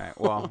 All right.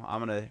 Well,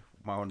 I'm going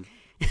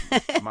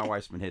to... My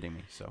wife's been hitting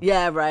me, so...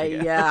 Yeah,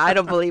 right. Yeah, I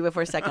don't believe it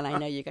for a second. I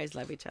know you guys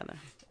love each other.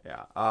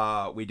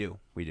 Yeah. We do.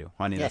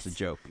 Honey, that's a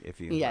joke if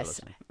you are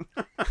listening.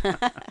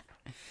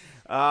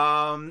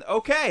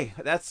 Okay.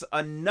 That's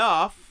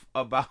enough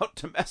about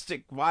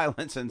domestic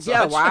violence and such.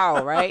 Yeah,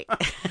 wow, right?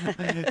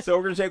 So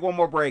we're going to take one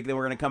more break, then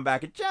we're going to come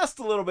back in just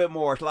a little bit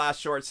more.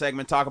 Last short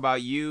segment, talk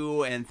about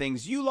you and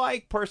things you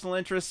like, personal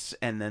interests,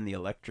 and then the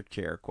electric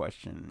chair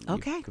question.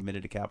 Okay. You've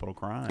committed a capital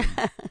crime.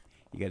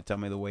 You got to tell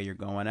me the way you're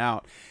going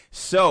out.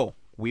 So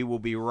we will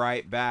be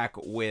right back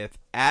with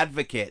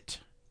advocate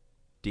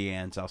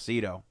Deann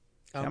Salcido.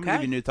 I'm going to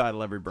give you a new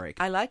title every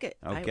break. I like it.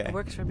 Okay. It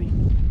works for me.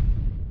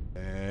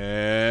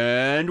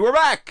 And we're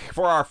back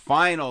for our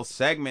final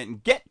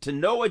segment, Get to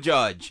Know a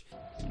Judge.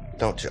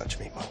 Don't judge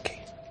me, monkey.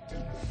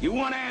 You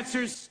want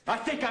answers? I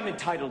think I'm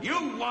entitled. You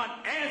want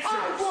answers?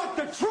 I want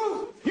the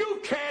truth. You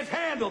can't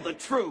handle the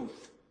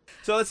truth.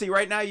 So let's see.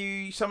 Right now,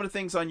 some of the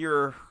things on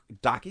your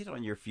docket,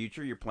 on your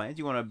future, your plans.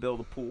 You want to build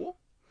a pool?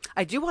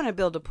 I do want to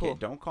build a pool. Okay,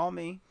 don't call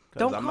me.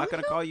 Don't I'm not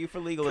going to call you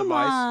for legal Come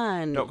advice.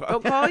 on.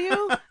 Don't call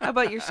you? How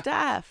about your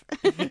staff?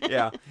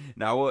 Yeah.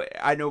 No,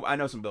 I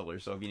know some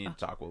builders, so if you need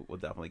to talk, we'll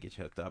definitely get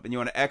you hooked up. And you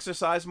want to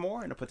exercise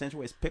more in a potential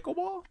way? Is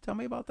pickleball? Tell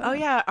me about that. Oh,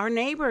 yeah. Our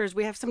neighbors.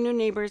 We have some new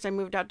neighbors. I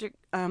moved out to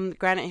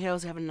Granite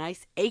Hills. We have a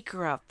nice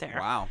acre out there.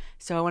 Wow.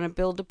 So I want to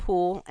build a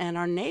pool, and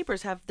our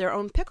neighbors have their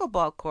own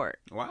pickleball court.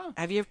 Wow.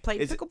 Have you ever played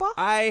pickleball?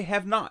 I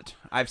have not.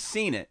 I've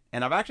seen it,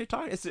 and I've actually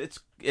talked.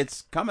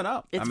 It's coming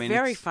up. It's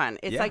very fun.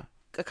 It's like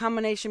a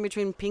combination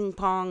between ping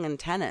pong and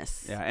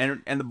tennis. Yeah,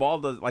 and the ball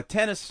does, like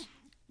tennis,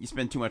 you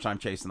spend too much time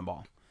chasing the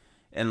ball.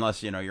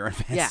 Unless, you're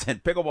advanced. Yeah.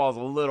 Pickleball is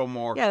a little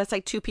more... Yeah, it's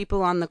like two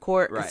people on the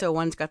court. Right. So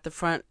one's got the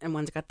front and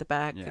one's got the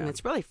back. Yeah. And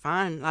it's really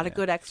fun. A lot of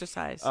good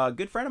exercise. A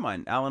good friend of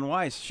mine, Alan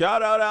Weiss.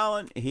 Shout out,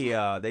 Alan.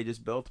 They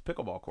just built a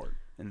pickleball court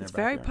in their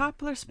backyard. Very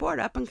popular sport,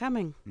 up and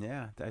coming.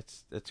 Yeah,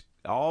 that's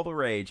all the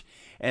rage.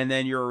 And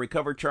then you're a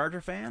recovered Charger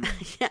fan?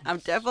 Yeah, I'm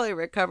definitely a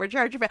recovered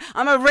Charger fan.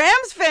 I'm a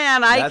Rams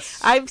fan.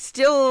 I'm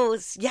still,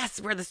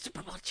 yes, we're the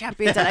Super Bowl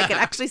champions, and I can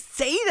actually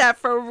say that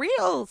for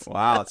reals.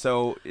 Wow.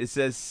 So it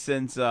says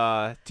since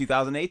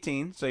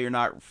 2018, so you're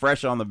not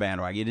fresh on the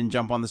bandwagon. You didn't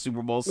jump on the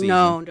Super Bowl season.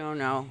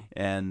 No.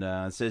 And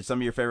it says some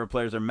of your favorite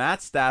players are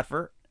Matt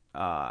Stafford,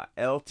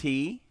 LT,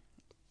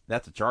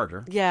 that's a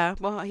Charger. Yeah,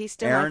 well, he's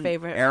still my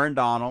favorite. Aaron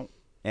Donald.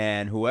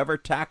 And whoever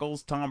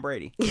tackles Tom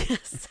Brady.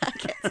 Yes, I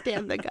can't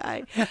stand the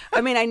guy.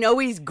 I mean, I know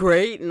he's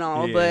great and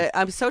all, but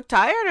I'm so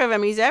tired of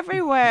him. He's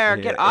everywhere.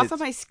 Get off of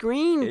my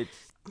screen.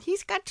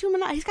 He's got too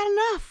many. He's got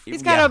enough.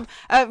 He's got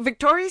a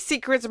Victoria's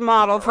Secret's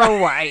model for a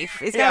wife.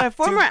 He's got a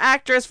former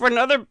actress for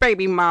another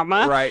baby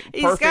mama. Right.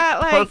 He's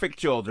got perfect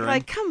children.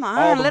 Like, come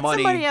on, let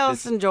somebody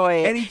else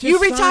enjoy it. And you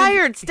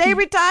retired. Stay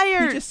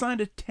retired. He just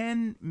signed a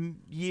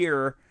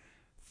 10-year.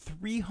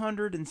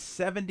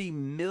 $370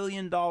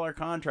 million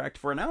contract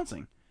for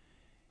announcing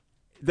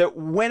that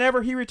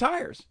whenever he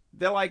retires,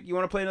 they're like, you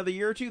want to play another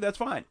year or two? That's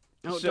fine.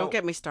 Oh, don't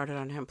get me started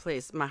on him,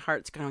 please. My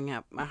heart's going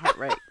up. My heart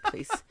rate,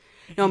 please.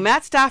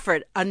 Matt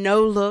Stafford, a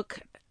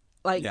no-look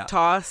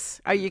toss.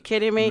 Are you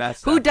kidding me?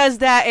 Who does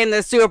that in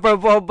the Super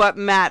Bowl but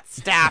Matt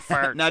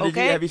Stafford? Now,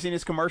 have you seen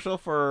his commercial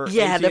for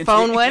AT&T? The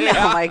phone one?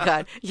 Yeah. Oh, my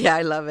God. Yeah,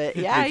 I love it.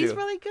 Yeah, he's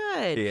really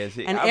good. He is.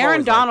 And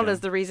Aaron Donald is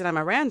the reason I'm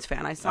a Rams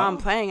fan. I saw him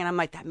playing, and I'm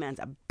like, that man's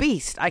a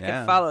beast. I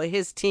could follow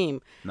his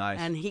team. Nice.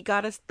 And he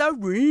got us the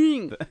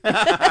ring.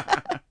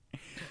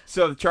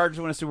 So the Chargers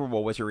win a Super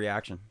Bowl. What's your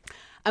reaction?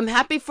 I'm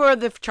happy for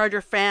the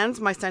Charger fans.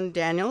 My son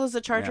Daniel is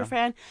a Charger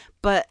fan,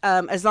 but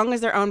as long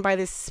as they're owned by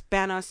this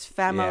Spanos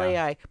family,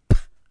 the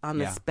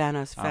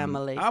Spanos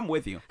family. I'm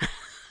with you.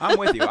 I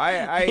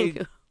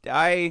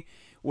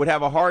would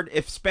have a hard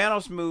if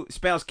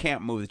Spanos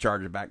can't move the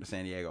Chargers back to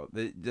San Diego.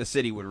 The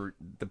city would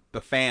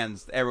the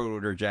fans, everyone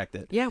would reject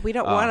it. Yeah, we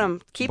don't want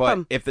them. Keep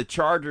them. If the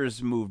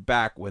Chargers moved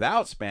back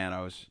without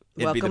Spanos,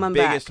 it'd be the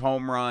biggest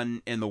home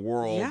run in the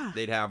world. Yeah.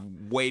 They'd have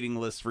waiting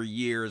lists for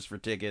years for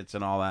tickets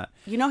and all that.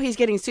 He's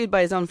getting sued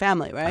by his own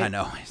family, right? I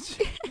know.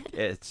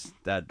 It's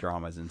that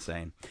drama is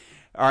insane.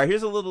 All right,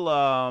 here's a little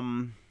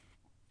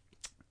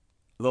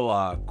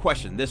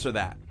question, this or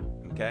that.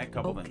 Okay, a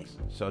couple things.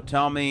 So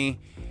tell me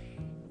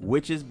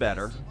which is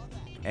better,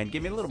 And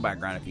give me a little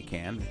background if you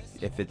can,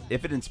 if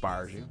it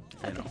inspires you.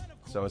 You know,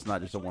 so it's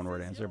not just a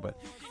one-word answer.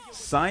 But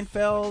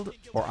Seinfeld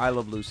or I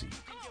Love Lucy?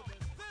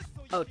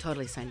 Oh,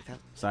 totally Seinfeld.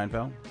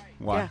 Seinfeld?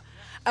 Why?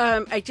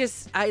 Yeah.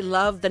 I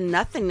love the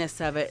nothingness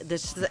of it,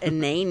 this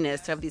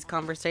inaneness of these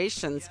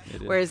conversations.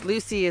 Whereas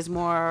Lucy is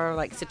more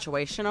like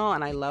situational,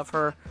 and I love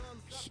her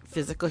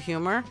physical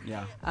humor.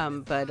 Yeah.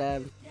 But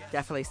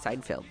definitely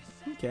Seinfeld.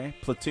 Okay.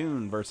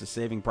 Platoon versus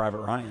Saving Private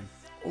Ryan.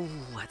 Ooh,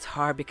 that's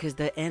hard because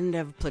the end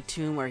of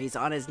Platoon where he's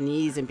on his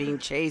knees and being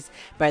chased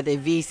by the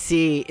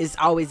VC is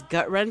always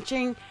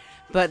gut-wrenching.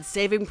 But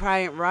Saving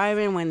Private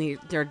Ryan when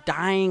they're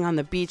dying on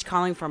the beach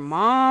calling for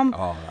mom.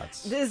 Oh,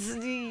 that's...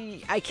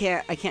 I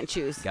can't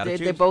choose. Gotta choose.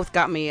 They both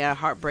got me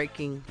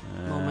heartbreaking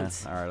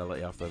moments. All right, I'll let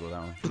you off the hook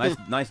with that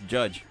one. Nice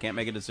judge. Can't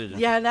make a decision.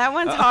 Yeah, that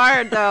one's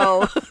hard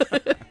though.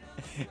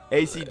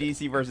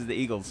 AC/DC versus the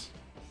Eagles.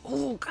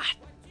 Oh, God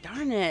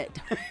darn it.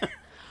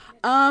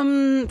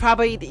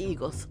 Probably the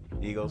Eagles.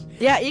 Eagles?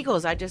 Yeah,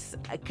 Eagles.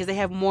 Because they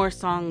have more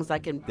songs I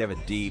can... They have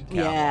a deep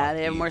catalog. Yeah,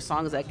 they have more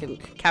songs that can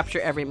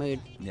capture every mood.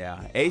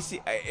 Yeah.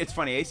 It's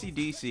funny,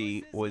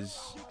 AC/DC was,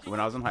 when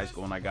I was in high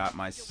school and I got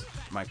my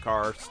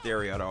car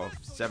stereo, a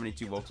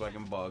 72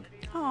 Volkswagen Bug.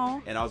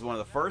 Oh. And I was one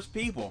of the first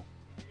people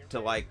to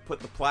like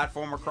put the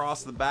platform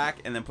across the back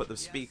and then put the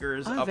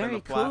speakers up in the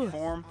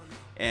platform.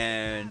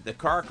 And the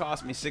car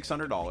cost me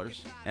 $600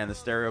 and the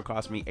stereo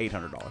cost me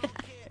 $800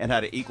 and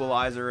had an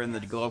equalizer in the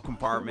glove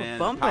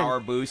compartment, a power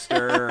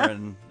booster,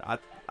 and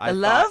I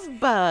love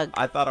bug.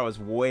 I thought I was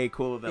way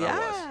cooler than I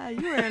was. Yeah,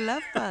 you were a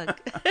love bug.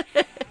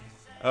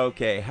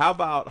 Okay, how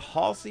about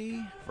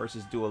Halsey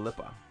versus Dua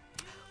Lipa?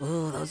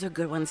 Ooh, those are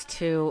good ones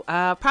too.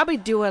 Probably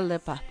Dua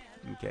Lipa.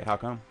 Okay, how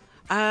come?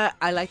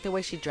 I like the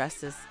way she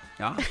dresses.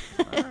 Ah,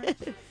 all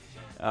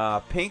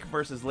right. Pink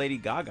versus Lady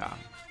Gaga.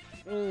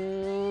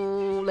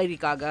 Ooh, Lady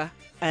Gaga,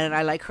 and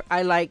I like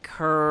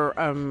her.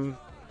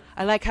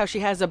 I like how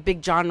she has a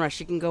big genre.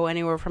 She can go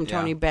anywhere from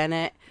Tony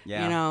Bennett,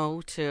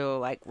 to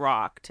like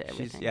rock to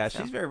everything.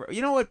 She's very.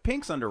 You know what?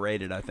 Pink's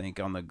underrated, I think,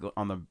 on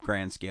the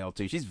grand scale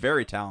too. She's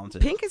very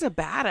talented. Pink is a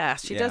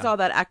badass. She does all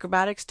that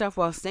acrobatic stuff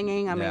while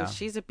singing. I mean,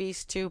 she's a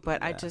beast too.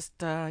 But I just,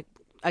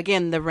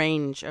 again, the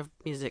range of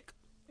music.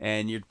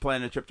 And you're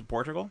planning a trip to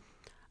Portugal?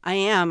 I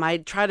am. I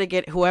try to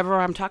get whoever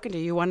I'm talking to.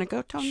 You want to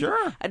go, Tony?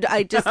 Sure.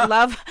 I just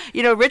love,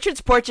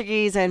 Richard's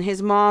Portuguese and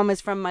his mom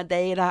is from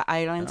Madeira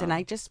Islands, and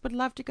I just would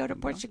love to go to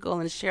Portugal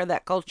and share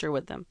that culture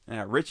with them.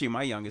 Yeah, Richie,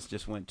 my youngest,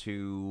 just went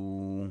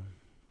to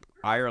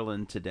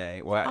Ireland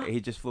today. Well, he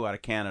just flew out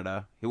of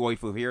Canada. He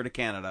flew here to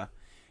Canada,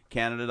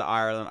 Canada to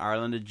Ireland,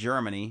 Ireland to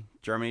Germany,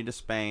 Germany to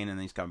Spain, and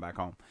then he's coming back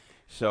home.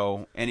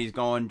 So, and he's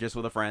going just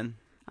with a friend.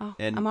 Oh,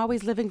 and I'm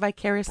always living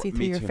vicariously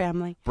through your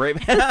family.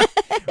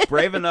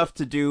 Brave enough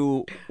to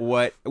do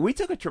what we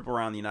took a trip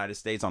around the United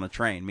States on a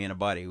train. Me and a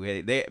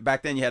buddy.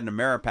 Back then you had an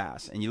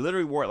Ameripass, and you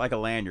literally wore it like a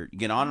lanyard. You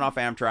get on and off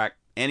Amtrak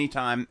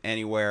anytime,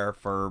 anywhere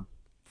for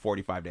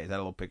 45 days. I had a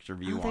little picture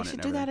of you on it. They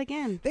should do that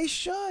again. They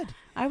should.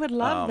 I would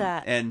love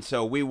that. And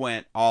so we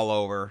went all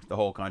over the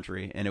whole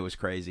country, and it was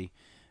crazy.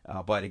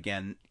 But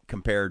again,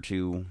 compared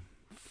to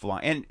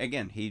flying, and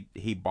again,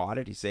 he bought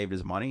it. He saved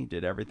his money,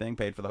 did everything,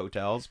 paid for the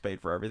hotels,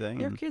 paid for everything.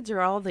 Your kids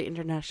are all the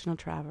international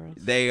travelers.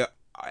 They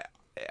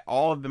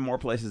all have been more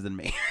places than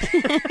me.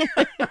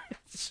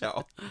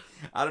 So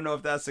I don't know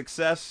if that's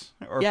success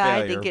or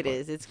failure. I think it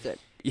is. It's good.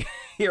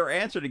 Your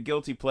answer to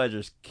guilty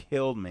pleasures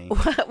killed me.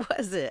 What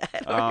was it?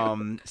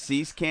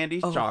 See's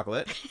Candy's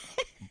chocolate,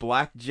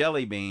 black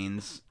jelly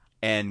beans,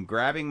 and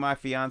grabbing my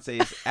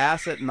fiance's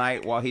ass at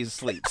night while he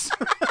sleeps.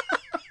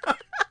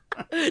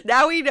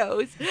 Now he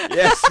knows.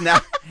 Yes, now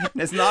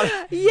it's not.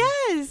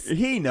 Yes,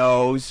 he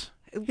knows.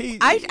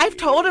 I've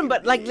told him,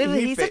 but like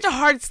literally, he's such a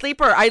hard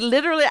sleeper.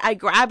 I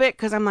grab it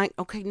because I'm like,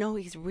 okay, no,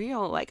 he's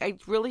real. Like I'm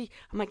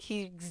like,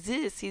 he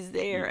exists. He's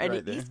there,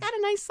 and he's got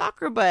a nice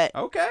soccer butt.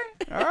 Okay,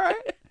 all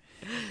right.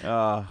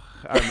 I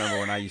remember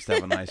when I used to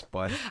have a nice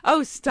butt.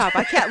 Oh, stop!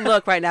 I can't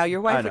look right now.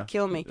 Your wife would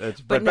kill me.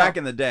 But back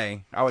in the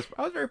day, I was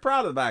very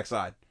proud of the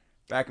backside.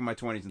 Back in my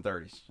 20s and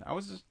 30s, I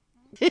was just.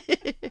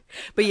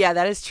 But yeah,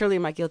 that is truly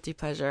my guilty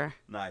pleasure.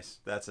 Nice,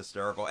 that's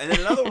hysterical. And then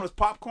another one was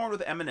popcorn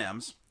with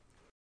M&Ms.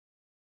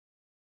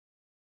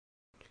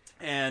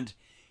 And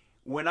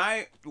when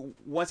I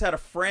once had a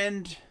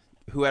friend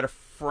who had a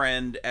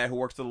friend who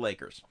works for the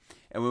Lakers,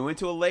 and we went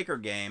to a Laker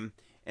game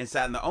and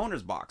sat in the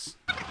owner's box.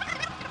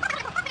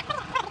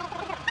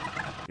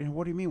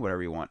 What do you mean,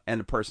 whatever you want?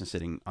 And the person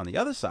sitting on the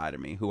other side of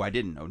me, who I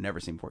didn't know, never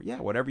seen before, yeah,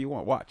 whatever you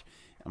want, watch.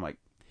 I'm like,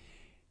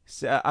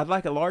 I'd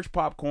like a large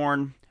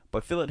popcorn,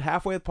 but fill it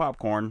halfway with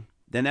popcorn,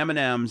 then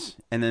M&Ms,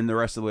 and then the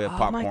rest of the way with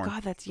popcorn. Oh my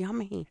God, that's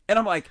yummy. And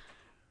I'm like,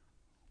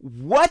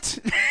 what?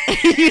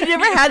 You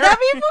never had that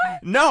before?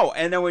 No.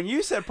 And then when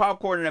you said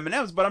popcorn and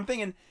M&Ms, but I'm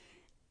thinking,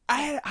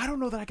 I don't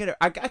know that I could.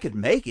 I could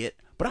make it,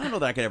 but I don't know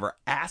that I could ever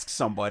ask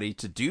somebody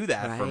to do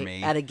that for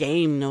me at a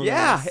game. No,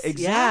 Yeah, less.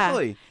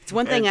 exactly. Yeah. It's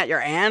one thing at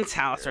your aunt's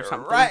house or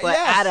something, Right, but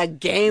yes. at a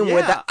game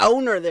with the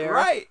owner there,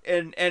 right?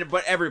 And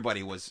but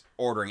everybody was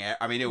ordering it.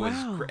 I mean, it was,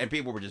 Wow. and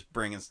people were just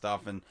bringing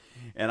stuff, and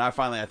I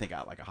finally I think I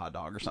got like a hot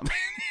dog or something,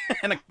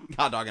 and a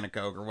hot dog and a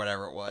Coke or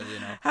whatever it was,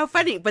 How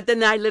funny! But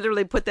then I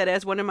literally put that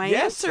as one of my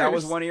Yes, answers. that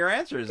was one of your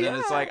answers, and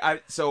it's Yeah.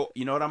 like So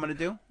you know what I'm gonna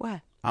do?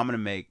 What? I'm gonna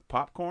make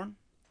popcorn,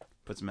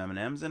 put some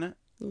M&Ms in it,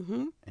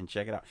 and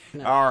check it out.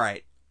 No. All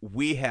right,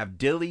 we have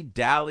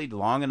dilly-dallied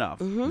long enough.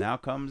 Now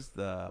comes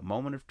the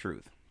moment of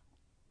truth.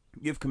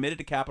 You've committed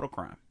a capital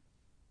crime.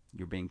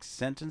 You're being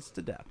sentenced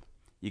to death.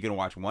 You're gonna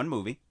watch one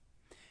movie,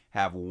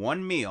 have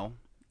one meal,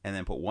 and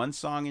then put one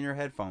song in your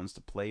headphones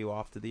to play you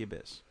off to the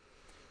abyss.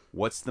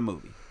 What's the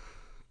movie?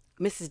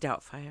 Mrs.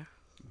 Doubtfire.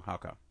 How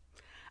come?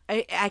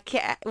 I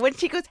can't. When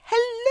she goes,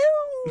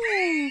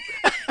 hello.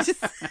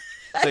 Just-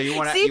 So you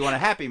want See, a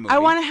happy movie? I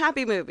want a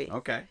happy movie.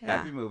 Okay, Yeah.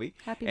 happy movie.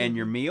 Happy and movie.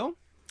 your meal?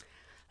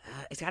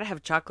 It's got to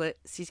have chocolate,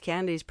 See's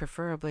candies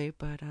preferably,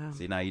 but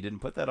See, now you didn't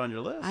put that on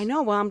your list. I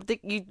know. Well,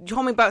 you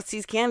told me about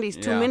See's candies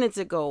 2 Yeah. minutes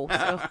ago.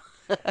 So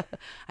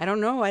I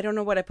don't know. I don't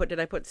know what I put. Did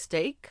I put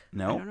steak?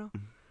 No. I don't know.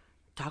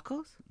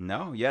 Tacos?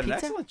 No, you had an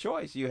Pizza? excellent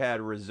choice. You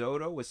had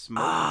risotto with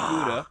smoked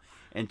Gouda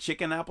and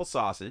chicken apple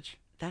sausage.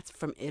 That's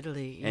from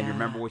Italy. And you yeah.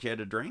 remember what you had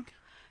to drink?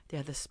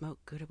 Yeah, the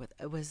smoked Gouda with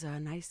it was a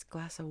nice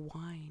glass of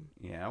wine.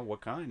 Yeah,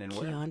 what kind and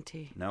where?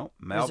 Chianti. No,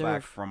 Malbec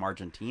Reserve. from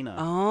Argentina.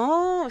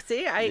 Oh,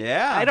 see,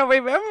 Yeah. I don't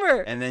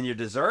remember. And then your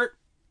dessert?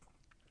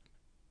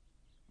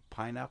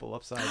 Pineapple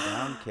upside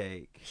down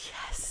cake.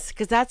 Yes,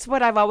 because that's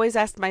what I've always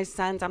asked my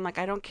sons. I'm like,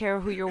 I don't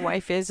care who your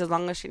wife is, as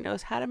long as she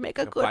knows how to make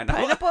a good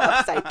pineapple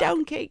upside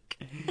down cake.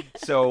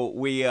 So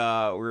we're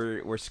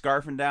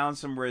scarfing down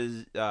some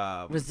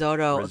risotto,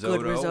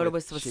 good risotto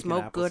with some chicken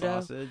smoked apple Gouda,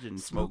 sausage and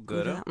smoked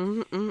Gouda,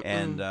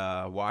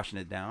 and washing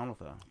it down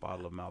with a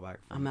bottle of Malbec.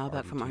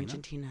 From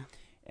Argentina.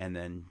 And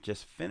then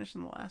just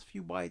finishing the last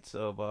few bites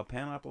of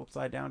pineapple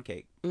upside down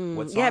cake.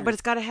 What Yeah, song but is-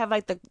 it's got to have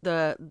like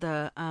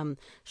the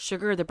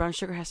sugar, the brown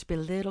sugar has to be a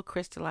little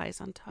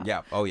crystallized on top.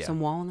 Yeah. Oh yeah. Some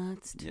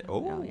walnuts. Too. Yeah.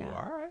 Oh, yeah.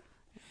 all right.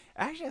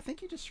 Actually, I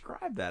think you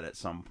described that at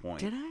some point.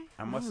 Did I?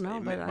 I must don't know,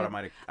 admit, but but I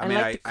might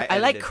have. I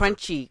like edited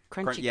crunchy.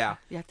 Yeah.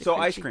 You have to So crunchy.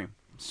 ice cream,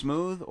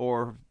 smooth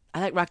or I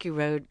like Rocky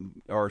Road.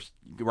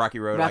 Rocky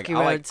Road. Rocky I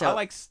Road, like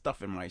so-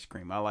 stuff in my ice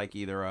cream. I like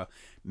either a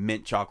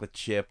mint chocolate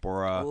chip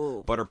or a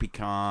Ooh. butter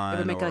pecan.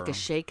 Ever make or, like a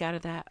shake out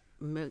of that?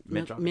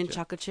 Mint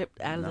chocolate chip.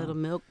 Add a little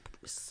milk.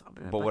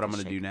 But what I'm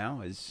going to do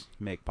now is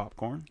make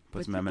popcorn, put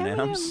With some the M&Ms,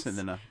 M&Ms. and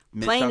then a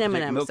mint Plain chocolate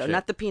chip M&Ms, so milkshake.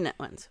 not the peanut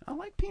ones. I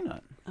like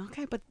peanut.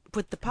 Okay, but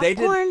with the They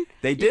popcorn,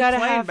 They you did gotta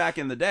plain have, back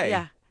in the day.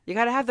 Yeah, you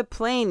got to have the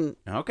plain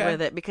Okay.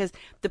 with it because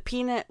the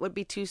peanut would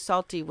be too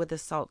salty with the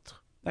salt.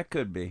 That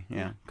could be,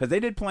 yeah. Because they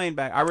did plain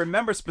back. I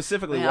remember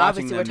specifically Well,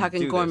 watching obviously, we're them talking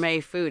do this. gourmet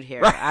food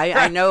here.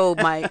 I know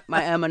my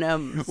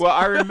M&Ms. Well,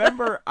 I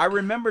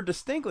remember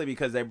distinctly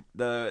because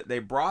they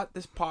brought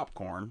this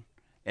popcorn,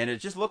 and it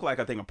just looked like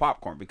a thing of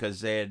popcorn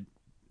because they had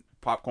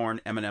popcorn,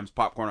 M&Ms,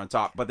 popcorn on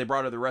top, but they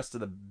brought her the rest of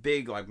the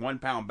big, like 1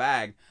 pound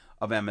bag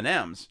of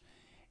M&Ms,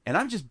 and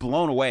I'm just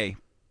blown away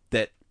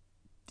that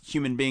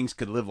human beings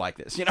could live like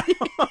this. You know,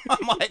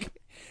 I'm like,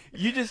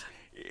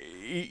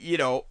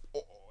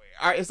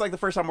 it's like the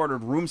first time I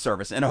ordered room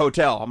service in a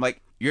hotel. I'm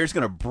like, you're just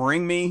gonna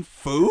bring me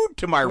food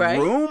to my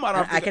room?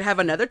 I could have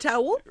another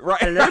towel,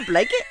 Right. and another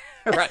blanket.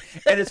 Right.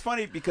 And it's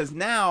funny because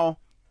now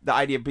the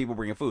idea of people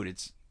bringing food,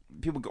 it's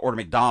people order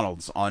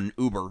McDonald's on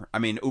Uber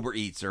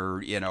Eats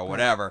or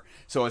whatever.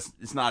 So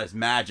it's not as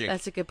magic.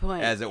 That's a good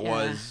point. As it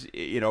was,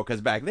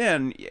 because back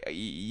then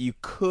you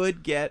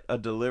could get a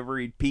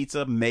delivery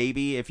pizza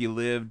maybe if you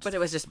lived. But it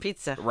was just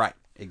pizza. Right.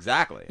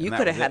 Exactly. You And that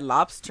could have was had it.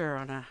 lobster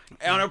on a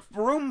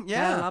room.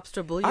 Yeah.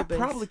 lobster I bouillabaisse.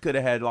 probably could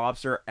have had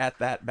lobster at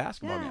that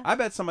basketball game. I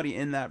bet somebody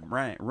in that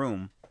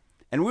room,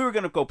 and we were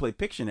going to go play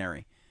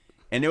Pictionary,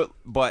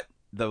 but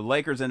the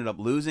Lakers ended up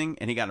losing,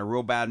 and he got in a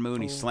real bad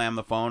mood, and he slammed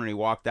the phone, and he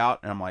walked out,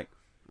 and I'm like,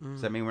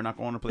 does that mean we're not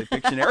going to play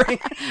Pictionary?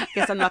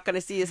 Guess I'm not going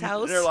to see his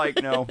house. They're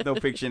like, no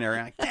Pictionary.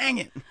 I'm like, dang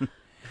it.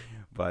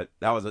 But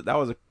that was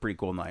a pretty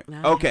cool night.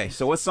 Nice. Okay,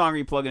 so what song are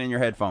you plugging in your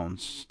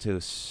headphones to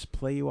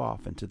play you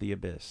off into the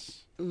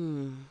abyss?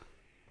 I'm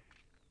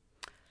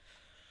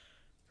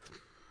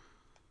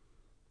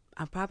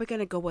probably going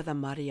to go with a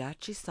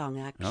mariachi song,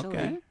 actually.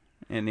 Okay.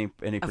 Any A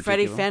particular?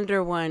 Freddie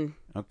Fender one.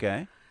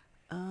 Okay.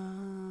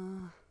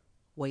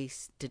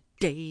 Wasted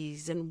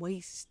days and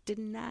wasted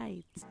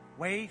nights.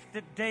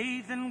 Wasted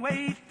days and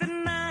wasted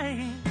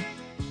nights.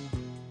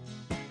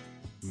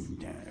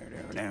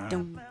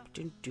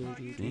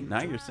 Dum-dum-dum-dum-dum.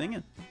 Now you're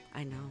singing.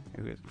 I know.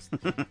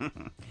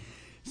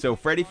 So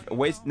Freddie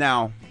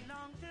now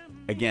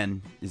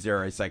again, is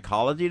there a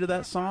psychology to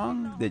that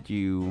song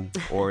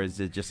or is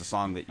it just a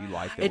song that you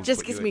like? It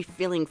just gets me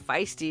feeling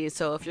feisty.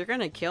 So if you're going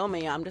to kill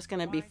me, I'm just going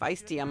to be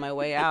feisty on my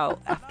way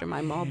out after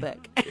my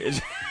Malbec.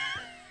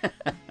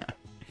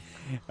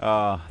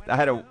 I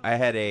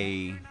had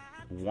a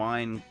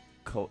wine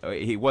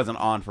he wasn't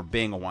on for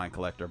being a wine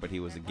collector, but he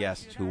was a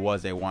guest who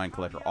was a wine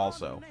collector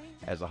also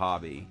as a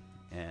hobby.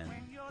 And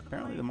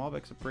apparently the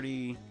Malbec's a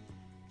pretty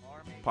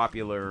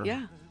popular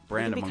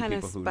brand among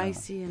people who know. Kind of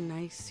spicy and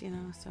nice,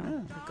 so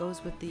it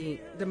goes with the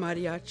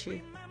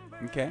mariachi.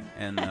 Okay,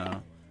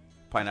 and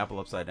pineapple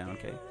upside down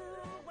cake.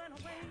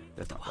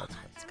 That's not bad.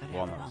 It's gotta have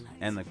Walnuts.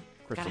 And the Gotta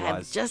crystallized.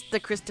 have just the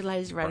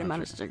crystallized right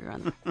amount of sugar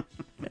on it.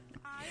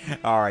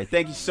 All right,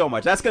 thank you so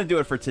much. That's going to do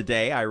it for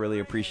today. I really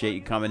appreciate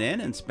you coming in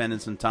and spending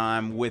some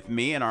time with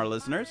me and our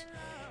listeners.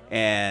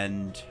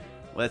 And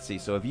let's see.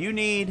 So if you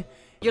need...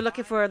 You're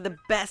looking for the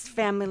best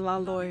family law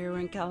lawyer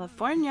in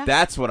California.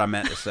 That's what I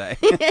meant to say.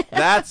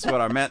 That's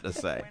what I meant to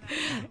say.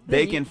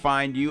 They can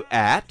find you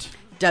at...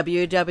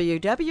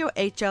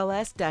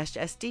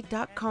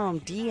 www.hls-sd.com.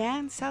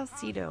 Deann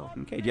Salcido.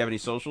 Okay. Do you have any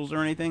socials or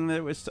anything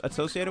that was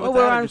associated with Well,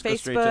 that? we're or on just go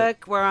straight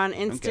Facebook. We're on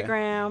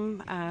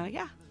Instagram.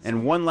 Yeah.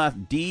 And one last,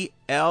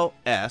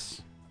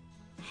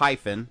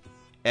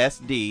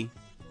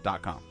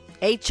 DLS-SD.com.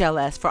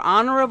 HLS for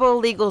Honorable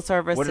Legal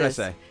Services. What did I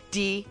say?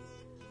 D.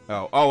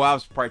 Oh, I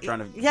was probably trying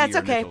to. Yeah, it's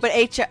okay, initials. but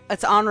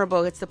it's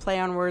honorable. It's the play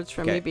on words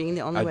for me being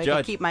the only way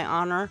to keep my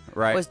honor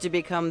was to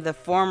become the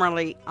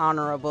formerly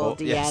honorable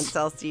Deann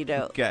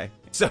Salcido. Okay,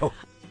 so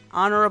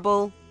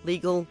Honorable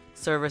Legal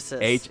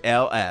Services.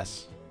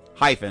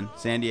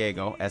 HLS-San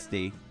Diego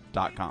SD.com.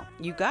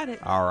 You got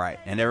it. All right,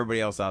 and everybody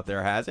else out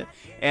there has it.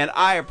 And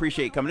I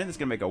appreciate you coming in. It's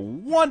going to make a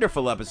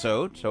wonderful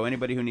episode. So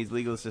anybody who needs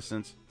legal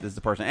assistance, this is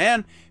the person.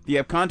 And if you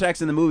have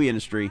contacts in the movie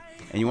industry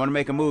and you want to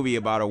make a movie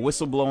about a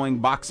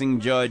whistleblowing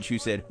boxing judge who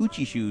said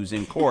hoochie shoes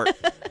in court,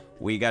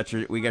 we got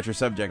your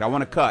subject. I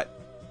want to cut.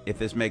 If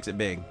this makes it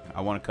big,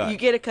 I want to cut. You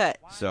get a cut.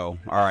 So,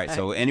 all right.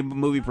 So any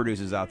movie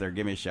producers out there,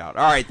 give me a shout.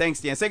 All right.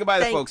 Thanks, Dan. Say goodbye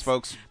to the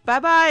folks.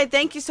 Bye-bye.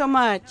 Thank you so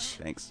much.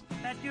 Thanks.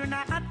 That you're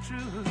not true.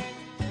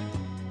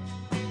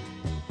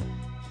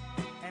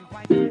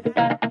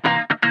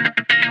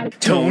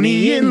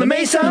 Tony in the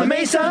Mesa.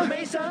 Outro.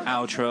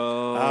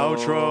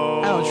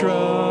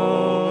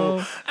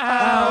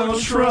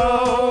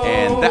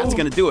 And that's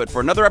going to do it for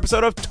another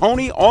episode of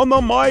Tony on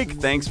the Mic.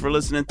 Thanks for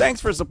listening.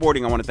 Thanks for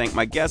supporting. I want to thank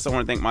my guests. I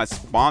want to thank my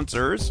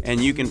sponsors.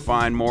 And you can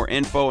find more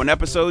info and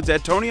episodes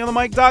at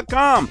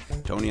TonyOnTheMic.com.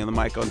 Tony on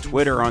the Mic on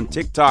Twitter, on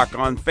TikTok,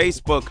 on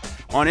Facebook,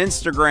 on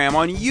Instagram,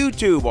 on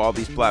YouTube. All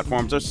these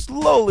platforms are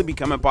slowly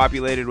becoming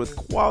populated with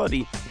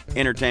quality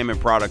entertainment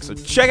products. So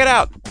check it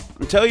out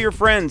and tell your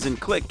friends and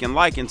click and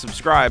like and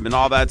subscribe and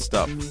all that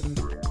stuff.